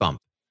fist bump.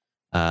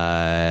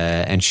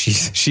 And she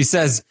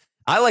says,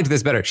 I liked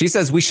this better. She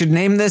says, we should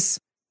name this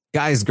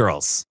Guys,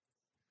 Girls.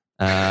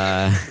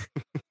 And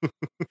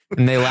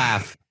they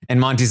laugh. And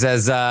Monty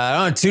says,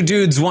 2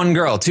 dudes, 1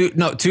 girl. Two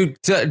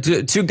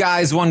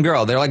guys, 1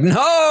 girl. They're like,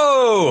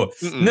 no.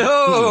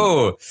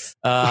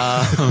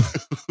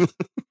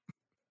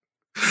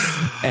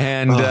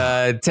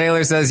 And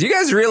Taylor says, you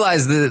guys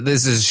realize that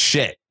this is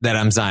shit that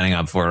I'm signing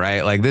up for,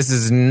 right? This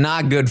is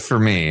not good for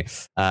me.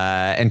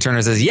 And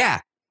Turner says, yeah,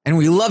 and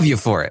we love you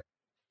for it.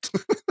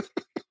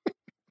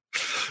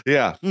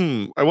 Yeah.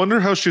 I wonder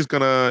how she's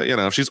gonna,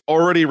 if she's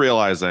already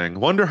realizing,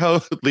 wonder how,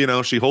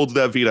 she holds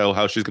that veto,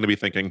 how she's gonna be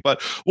thinking,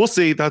 but we'll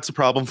see. That's a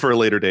problem for a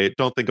later date.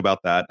 Don't think about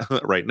that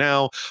right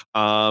now.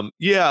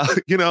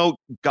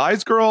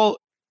 Guys, Girl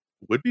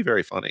would be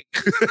very funny.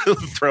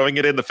 Throwing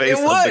it in the face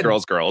of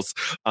the girls.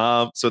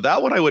 So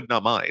that one I would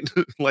not mind.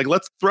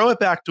 Let's throw it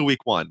back to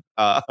week 1.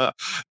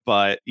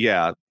 But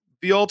yeah,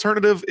 the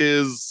alternative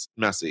is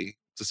messy,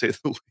 to say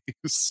the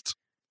least.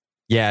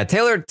 Yeah,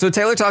 Taylor. So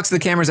Taylor talks to the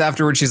cameras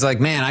afterwards. She's like,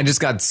 "Man, I just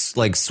got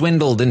like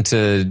swindled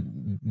into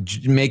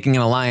making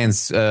an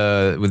alliance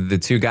with the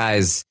two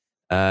guys.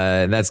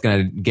 That's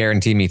going to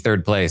guarantee me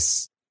third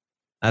place.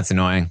 That's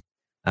annoying.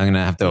 I'm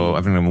going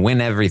to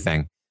win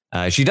everything."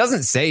 She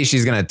doesn't say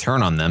she's going to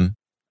turn on them,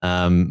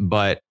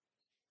 but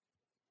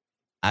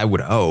I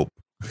would hope,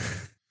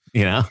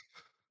 you know.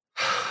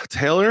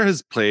 Taylor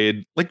has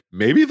played like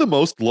maybe the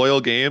most loyal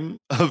game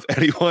of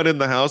anyone in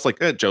the house, like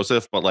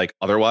Joseph, but like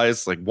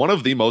otherwise, like one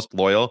of the most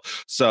loyal.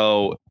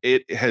 So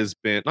it has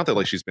been not that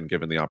like she's been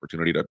given the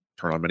opportunity to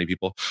turn on many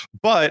people,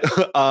 but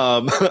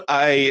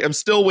I am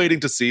still waiting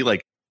to see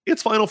like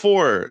it's Final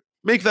Four.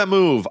 Make that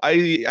move.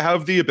 I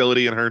have the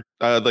ability in her,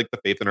 like the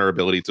faith in her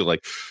ability to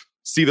like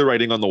see the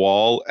writing on the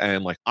wall,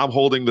 and like I'm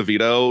holding the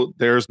veto.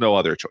 There's no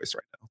other choice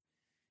right now.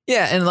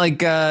 Yeah, and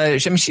like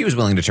she was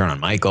willing to turn on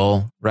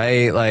Michael,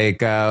 right? Like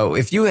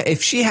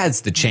if she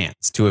has the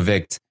chance to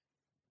evict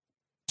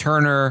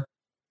Turner,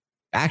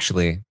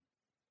 actually,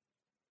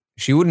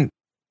 she wouldn't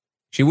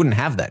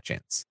have that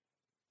chance.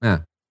 Yeah,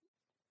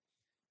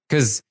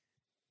 because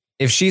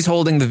if she's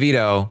holding the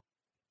veto,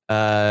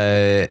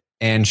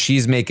 and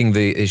she's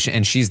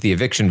the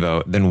eviction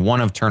vote, then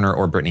one of Turner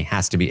or Brittany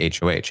has to be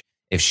HOH.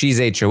 If she's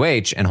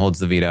HOH and holds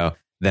the veto,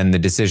 then the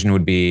decision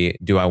would be: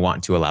 do I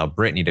want to allow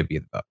Brittany to be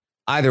the vote?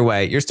 Either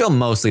way, you're still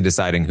mostly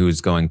deciding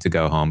who's going to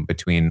go home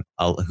between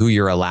who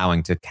you're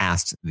allowing to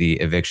cast the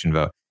eviction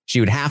vote. She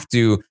would have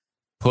to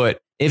put,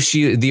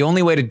 the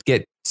only way to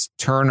get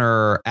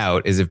Turner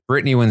out is if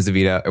Brittany wins the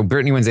veto, or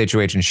Brittany wins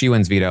HOH and she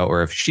wins veto,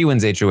 or if she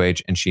wins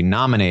HOH and she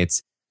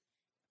nominates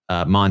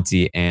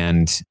Monty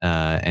and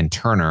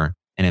Turner.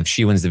 And if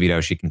she wins the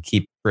veto, she can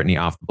keep Brittany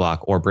off the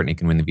block, or Brittany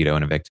can win the veto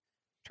and evict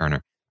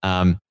Turner.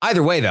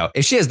 Either way, though,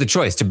 if she has the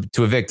choice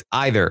to evict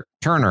either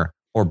Turner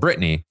or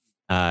Brittany,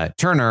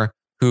 Turner,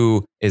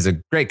 who is a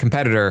great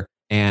competitor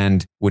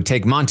and would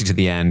take Monty to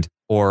the end,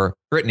 or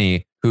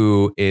Brittany,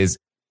 who is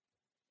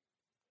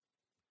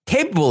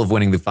capable of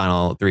winning the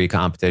final three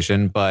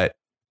competition, but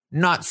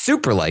not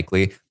super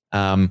likely.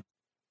 But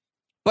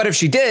if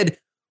she did,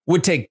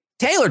 would take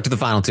Taylor to the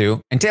final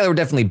two, and Taylor would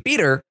definitely beat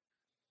her.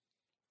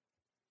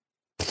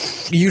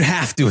 You'd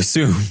have to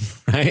assume,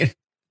 right?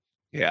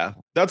 Yeah,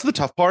 that's the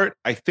tough part.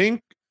 I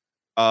think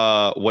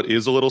what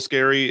is a little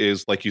scary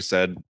is, like you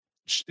said,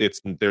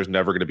 there's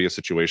never going to be a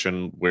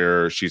situation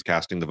where she's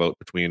casting the vote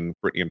between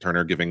Brittany and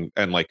Turner, being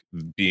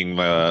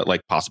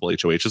like possible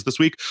HOHs this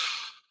week.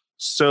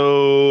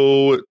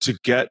 So to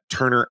get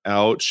Turner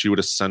out, she would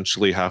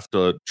essentially have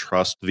to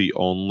trust the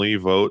only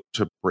vote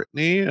to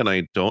Brittany, and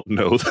I don't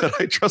know that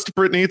I trust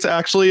Brittany to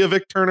actually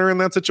evict Turner in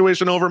that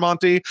situation over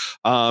Monty,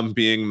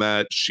 being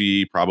that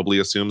she probably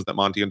assumes that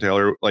Monty and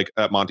Taylor,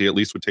 Monty at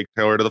least would take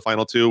Taylor to the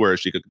final two, whereas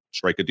she could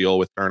strike a deal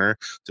with Turner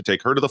to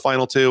take her to the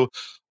final two.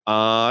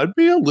 I'd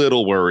be a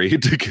little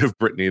worried to give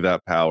Brittany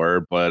that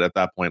power, but at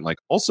that point, like,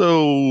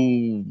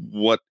 also,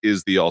 what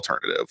is the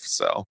alternative?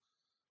 So,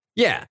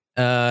 yeah,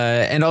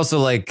 and also,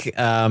 like,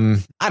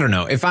 I don't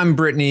know. If I'm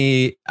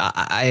Brittany,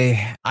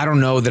 I don't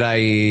know that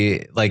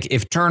I like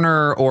if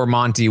Turner or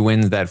Monty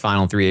wins that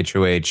final three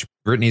HOH,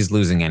 Brittany's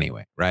losing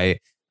anyway, right?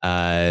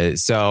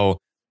 So,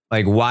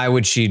 like, why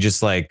would she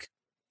just like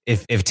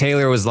if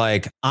Taylor was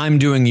like, I'm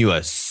doing you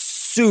a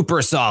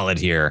super solid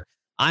here.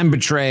 I'm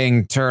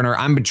betraying Turner.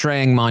 I'm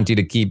betraying Monty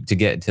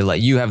to let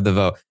you have the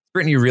vote. Is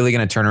Brittany really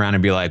going to turn around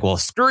and be like, well,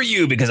 screw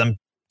you because I'm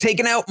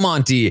taking out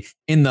Monty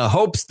in the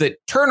hopes that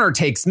Turner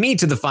takes me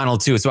to the final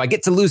two, so I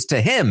get to lose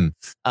to him?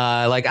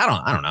 I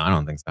don't know. I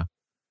don't think so.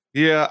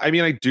 Yeah, I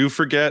mean, I do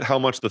forget how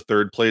much the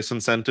third place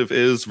incentive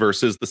is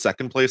versus the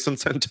second place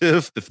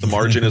incentive. If the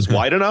margin is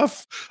wide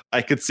enough,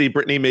 I could see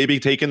Brittany maybe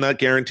taking that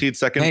guaranteed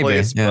second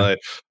place. Yeah. But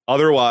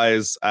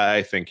otherwise,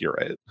 I think you're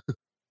right.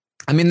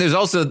 I mean, there's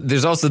also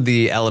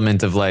the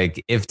element of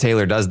like, if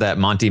Taylor does that,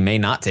 Monty may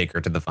not take her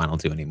to the final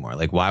two anymore.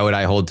 Like, why would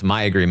I hold to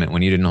my agreement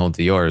when you didn't hold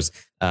to yours?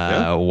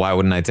 Why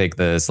wouldn't I take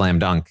the slam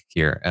dunk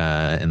here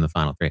in the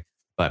final three?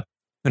 But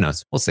who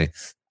knows? We'll see.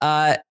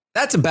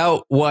 That's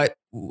about what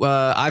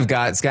I've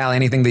got. Scally,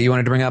 anything that you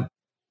wanted to bring up?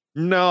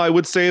 No, I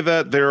would say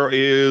that there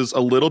is a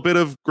little bit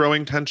of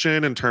growing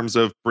tension in terms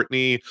of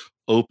Brittany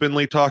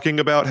openly talking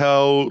about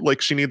how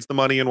like she needs the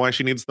money and why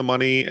she needs the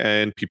money,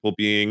 and people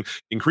being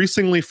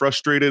increasingly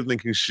frustrated,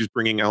 thinking she's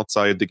bringing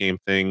outside the game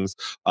things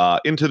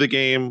into the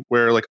game,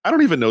 where like I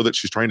don't even know that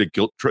she's trying to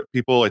guilt trip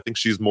people. I think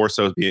she's more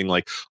so being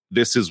like,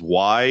 this is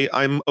why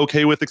I'm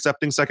okay with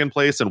accepting second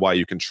place and why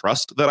you can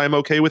trust that I'm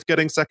okay with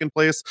getting second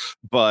place.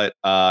 But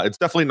it's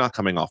definitely not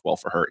coming off well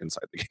for her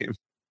inside the game.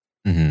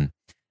 Mm-hmm.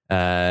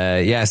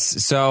 Yes.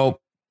 So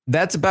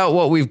that's about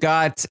what we've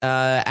got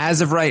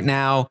as of right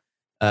now.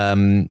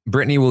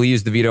 Brittany will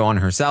use the veto on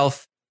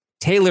herself.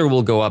 Taylor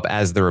will go up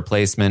as the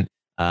replacement.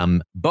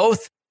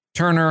 Both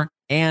Turner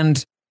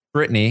and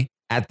Brittany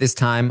at this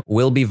time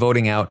will be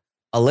voting out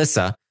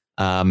Alyssa.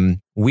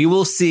 We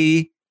will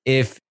see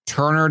if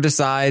Turner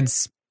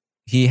decides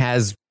he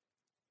has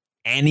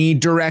any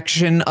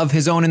direction of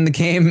his own in the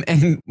game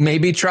and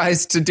maybe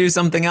tries to do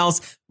something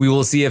else. We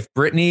will see if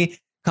Brittany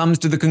comes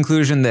to the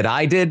conclusion that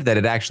I did, that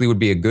it actually would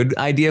be a good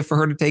idea for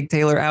her to take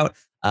Taylor out.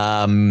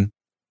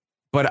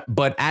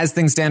 But as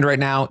things stand right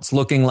now, it's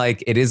looking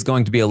like it is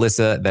going to be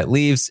Alyssa that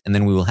leaves, and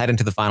then we will head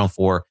into the Final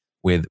Four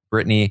with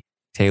Brittany,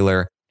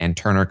 Taylor, and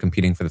Turner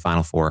competing for the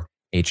Final Four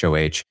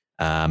HOH.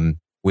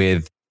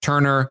 With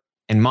Turner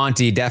and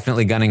Monty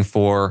definitely gunning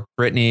for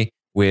Brittany,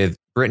 with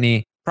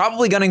Brittany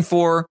probably gunning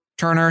for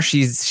Turner.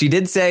 She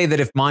did say that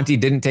if Monty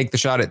didn't take the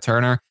shot at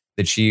Turner,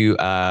 that she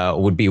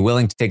would be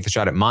willing to take the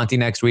shot at Monty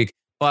next week.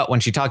 But when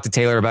she talked to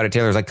Taylor about it,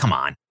 Taylor's like, "Come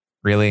on,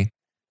 really?"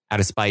 Out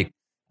of spite.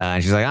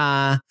 And she's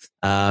like,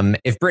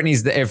 if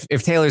Brittany's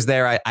if Taylor's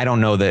there, I don't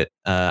know that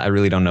I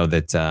really don't know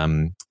that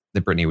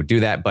that Brittany would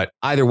do that. But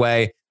either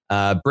way,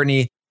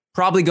 Brittany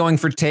probably going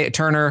for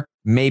Turner,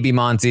 maybe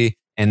Monty,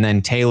 and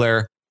then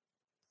Taylor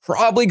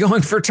probably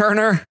going for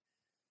Turner,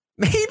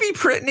 maybe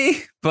Brittany,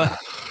 but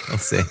we'll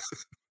see.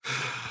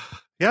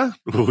 Yeah,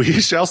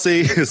 we shall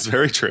see. It's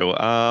very true.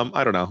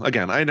 I don't know.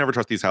 Again, I never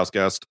trust these house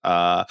guests.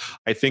 I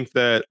think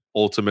that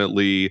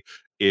ultimately,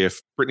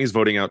 if Brittany's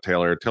voting out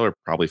Taylor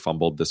probably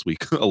fumbled this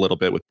week a little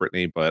bit with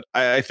Brittany, but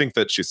I think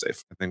that she's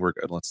safe. I think we're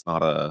good. Let's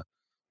not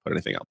put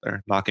anything out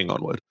there. Knocking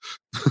on wood.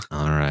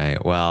 All right.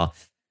 Well,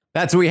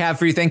 that's what we have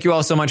for you. Thank you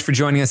all so much for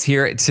joining us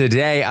here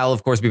today. I'll,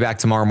 of course, be back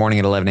tomorrow morning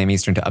at 11 a.m.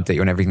 Eastern to update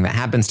you on everything that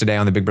happens today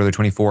on the Big Brother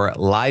 24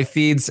 live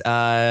feeds.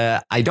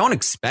 I don't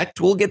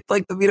expect we'll get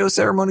like the veto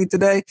ceremony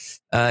today,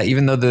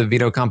 even though the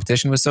veto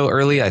competition was so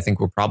early. I think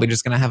we're probably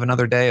just going to have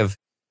another day of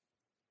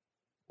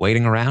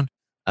waiting around.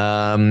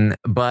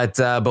 But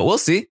we'll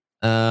see.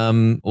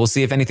 We'll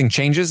see if anything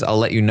changes. I'll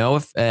let you know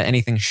if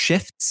anything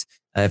shifts.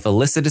 If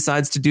Alyssa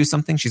decides to do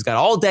something, she's got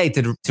all day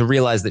to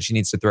realize that she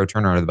needs to throw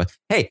Turner under the bus.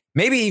 Hey,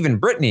 maybe even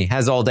Brittany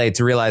has all day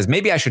to realize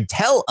maybe I should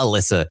tell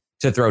Alyssa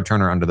to throw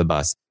Turner under the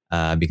bus,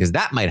 because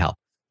that might help.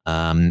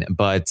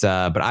 But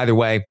either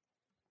way,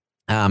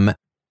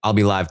 I'll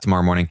be live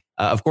tomorrow morning.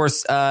 Of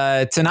course,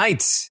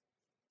 tonight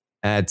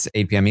at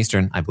 8 p.m.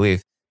 Eastern, I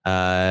believe,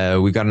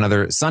 we've got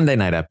another Sunday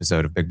night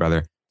episode of Big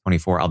Brother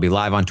 24. I'll be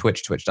live on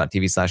Twitch,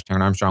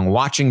 twitch.tv/Taran Armstrong,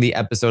 watching the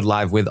episode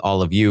live with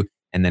all of you.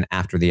 And then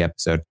after the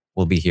episode,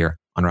 we'll be here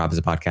on Rob as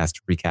a Podcast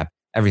to recap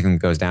everything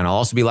that goes down. I'll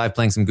also be live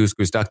playing some Goose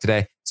Goose Duck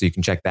today, so you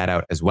can check that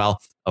out as well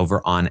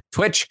over on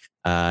Twitch.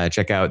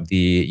 Check out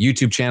the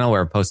YouTube channel where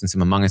I'm posting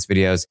some Among Us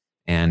videos,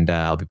 and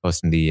I'll be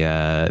posting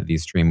the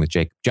stream with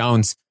Jacob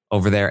Jones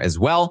over there as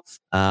well.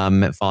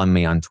 Follow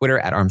me on Twitter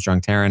at Armstrong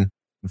Taran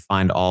and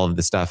find all of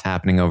the stuff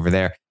happening over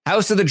there.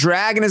 House of the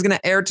Dragon is going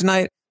to air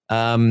tonight.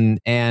 And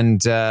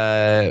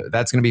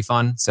that's going to be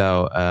fun.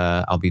 So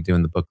I'll be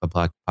doing the book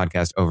club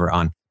podcast over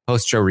on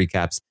post-show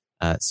recaps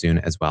soon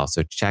as well.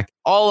 So check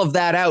all of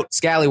that out.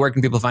 Scally, where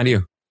can people find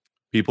you?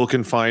 People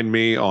can find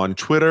me on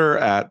Twitter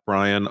at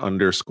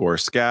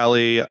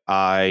Brian_Scally.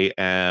 I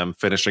am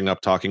finishing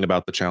up talking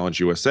about the Challenge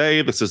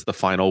USA. This is the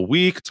final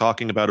week,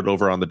 talking about it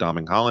over on the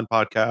Doming Holland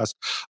podcast.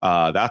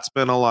 That's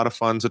been a lot of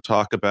fun to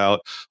talk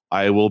about.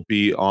 I will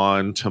be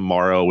on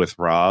tomorrow with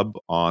Rob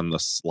on the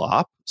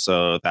Slop,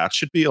 so that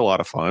should be a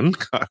lot of fun.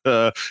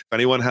 If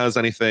anyone has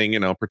anything,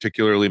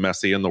 particularly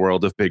messy in the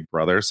world of Big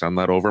Brother, send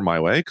that over my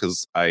way,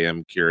 because I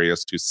am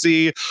curious to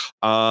see.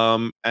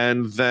 And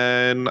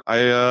then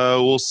I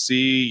will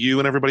see you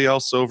and everybody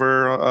else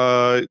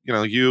over,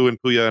 you and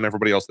Puya and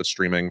everybody else that's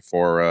streaming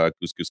for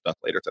Goose Goose Duck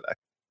later today.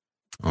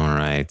 All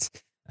right.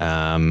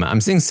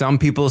 I'm seeing some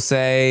people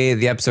say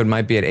the episode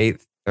might be at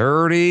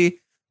 8:30.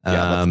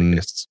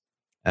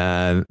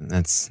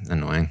 That's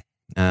annoying.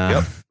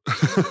 Yep.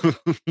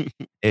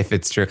 If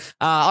it's true.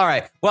 All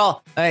right.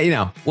 Well,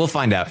 we'll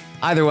find out.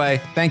 Either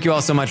way, thank you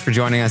all so much for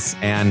joining us,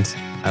 and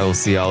I will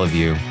see all of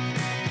you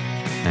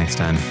next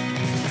time.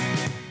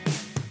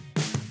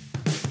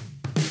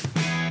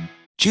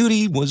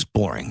 Judy was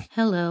boring.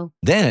 Hello.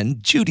 Then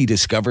Judy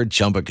discovered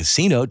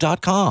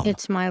ChumbaCasino.com.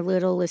 It's my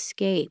little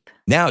escape.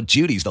 Now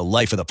Judy's the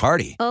life of the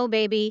party. Oh,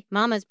 baby,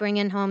 mama's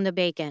bringing home the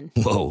bacon.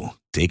 Whoa,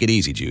 take it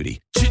easy,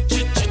 Judy.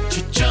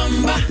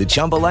 The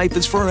Chumba life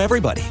is for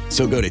everybody.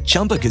 So go to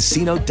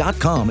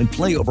ChumbaCasino.com and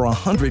play over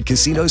 100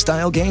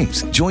 casino-style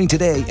games. Join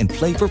today and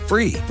play for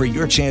free for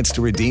your chance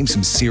to redeem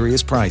some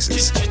serious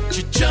prizes.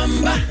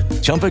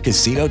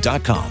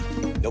 ChumbaCasino.com.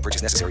 No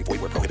purchase necessary.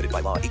 Void where prohibited by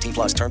law.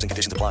 18+ terms and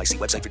conditions apply. See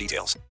website for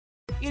details.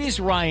 It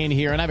is Ryan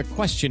here, and I have a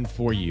question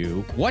for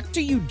you. What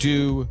do you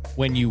do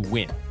when you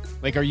win?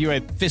 Like, are you a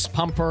fist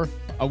pumper,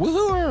 a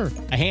woohooer,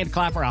 a hand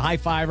clapper, a high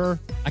fiver?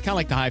 I kind of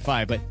like the high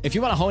five, but if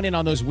you want to hone in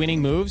on those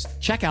winning moves,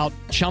 check out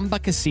Chumba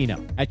Casino.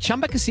 At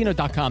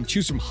ChumbaCasino.com,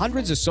 choose from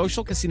hundreds of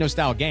social casino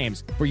style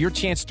games for your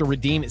chance to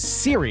redeem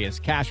serious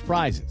cash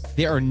prizes.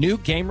 There are new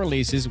game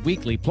releases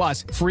weekly,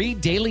 plus free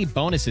daily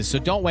bonuses. So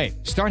don't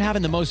wait. Start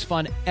having the most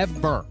fun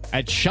ever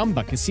at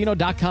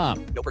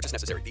ChumbaCasino.com. No purchase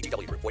necessary.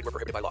 VGW Group. Void where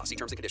prohibited by law. See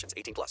terms and conditions.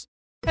 18+.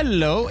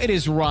 Hello, it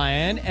is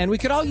Ryan, and we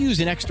could all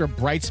use an extra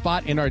bright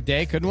spot in our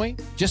day, couldn't we?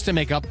 Just to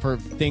make up for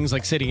things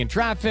like sitting in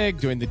traffic,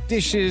 doing the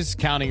dishes,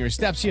 counting your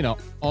steps, you know,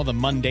 all the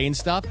mundane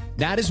stuff.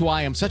 That is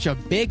why I'm such a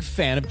big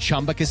fan of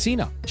Chumba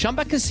Casino.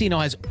 Chumba Casino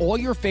has all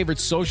your favorite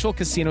social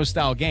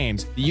casino-style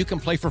games that you can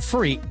play for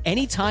free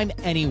anytime,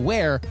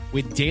 anywhere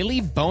with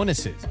daily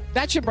bonuses.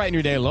 That should brighten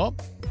your day a little.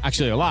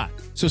 Actually, a lot.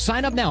 So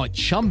sign up now at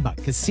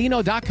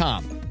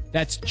ChumbaCasino.com.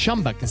 That's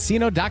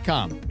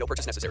ChumbaCasino.com. No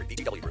purchase necessary.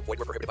 VGW Group. Void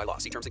where prohibited by law.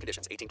 See terms and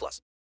conditions. 18+.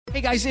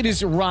 Hey guys, it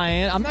is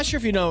Ryan. I'm not sure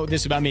if you know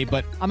this about me,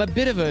 but I'm a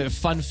bit of a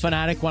fun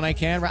fanatic when I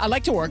can. I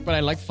like to work, but I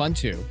like fun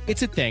too.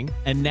 It's a thing.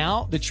 And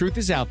now the truth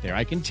is out there.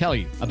 I can tell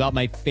you about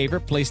my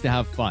favorite place to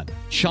have fun.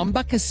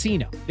 Chumba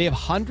Casino. They have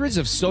hundreds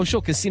of social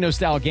casino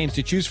style games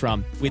to choose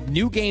from with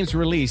new games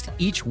released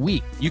each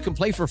week. You can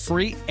play for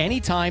free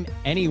anytime,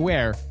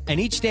 anywhere. And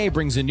each day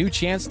brings a new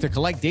chance to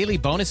collect daily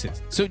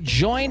bonuses. So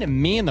join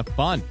me in the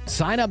fun.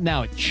 Sign up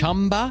now at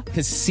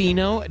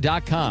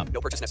ChumbaCasino.com.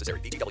 No purchase necessary.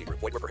 VGW Group.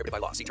 Void where prohibited by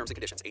law. See terms and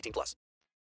conditions. 18+.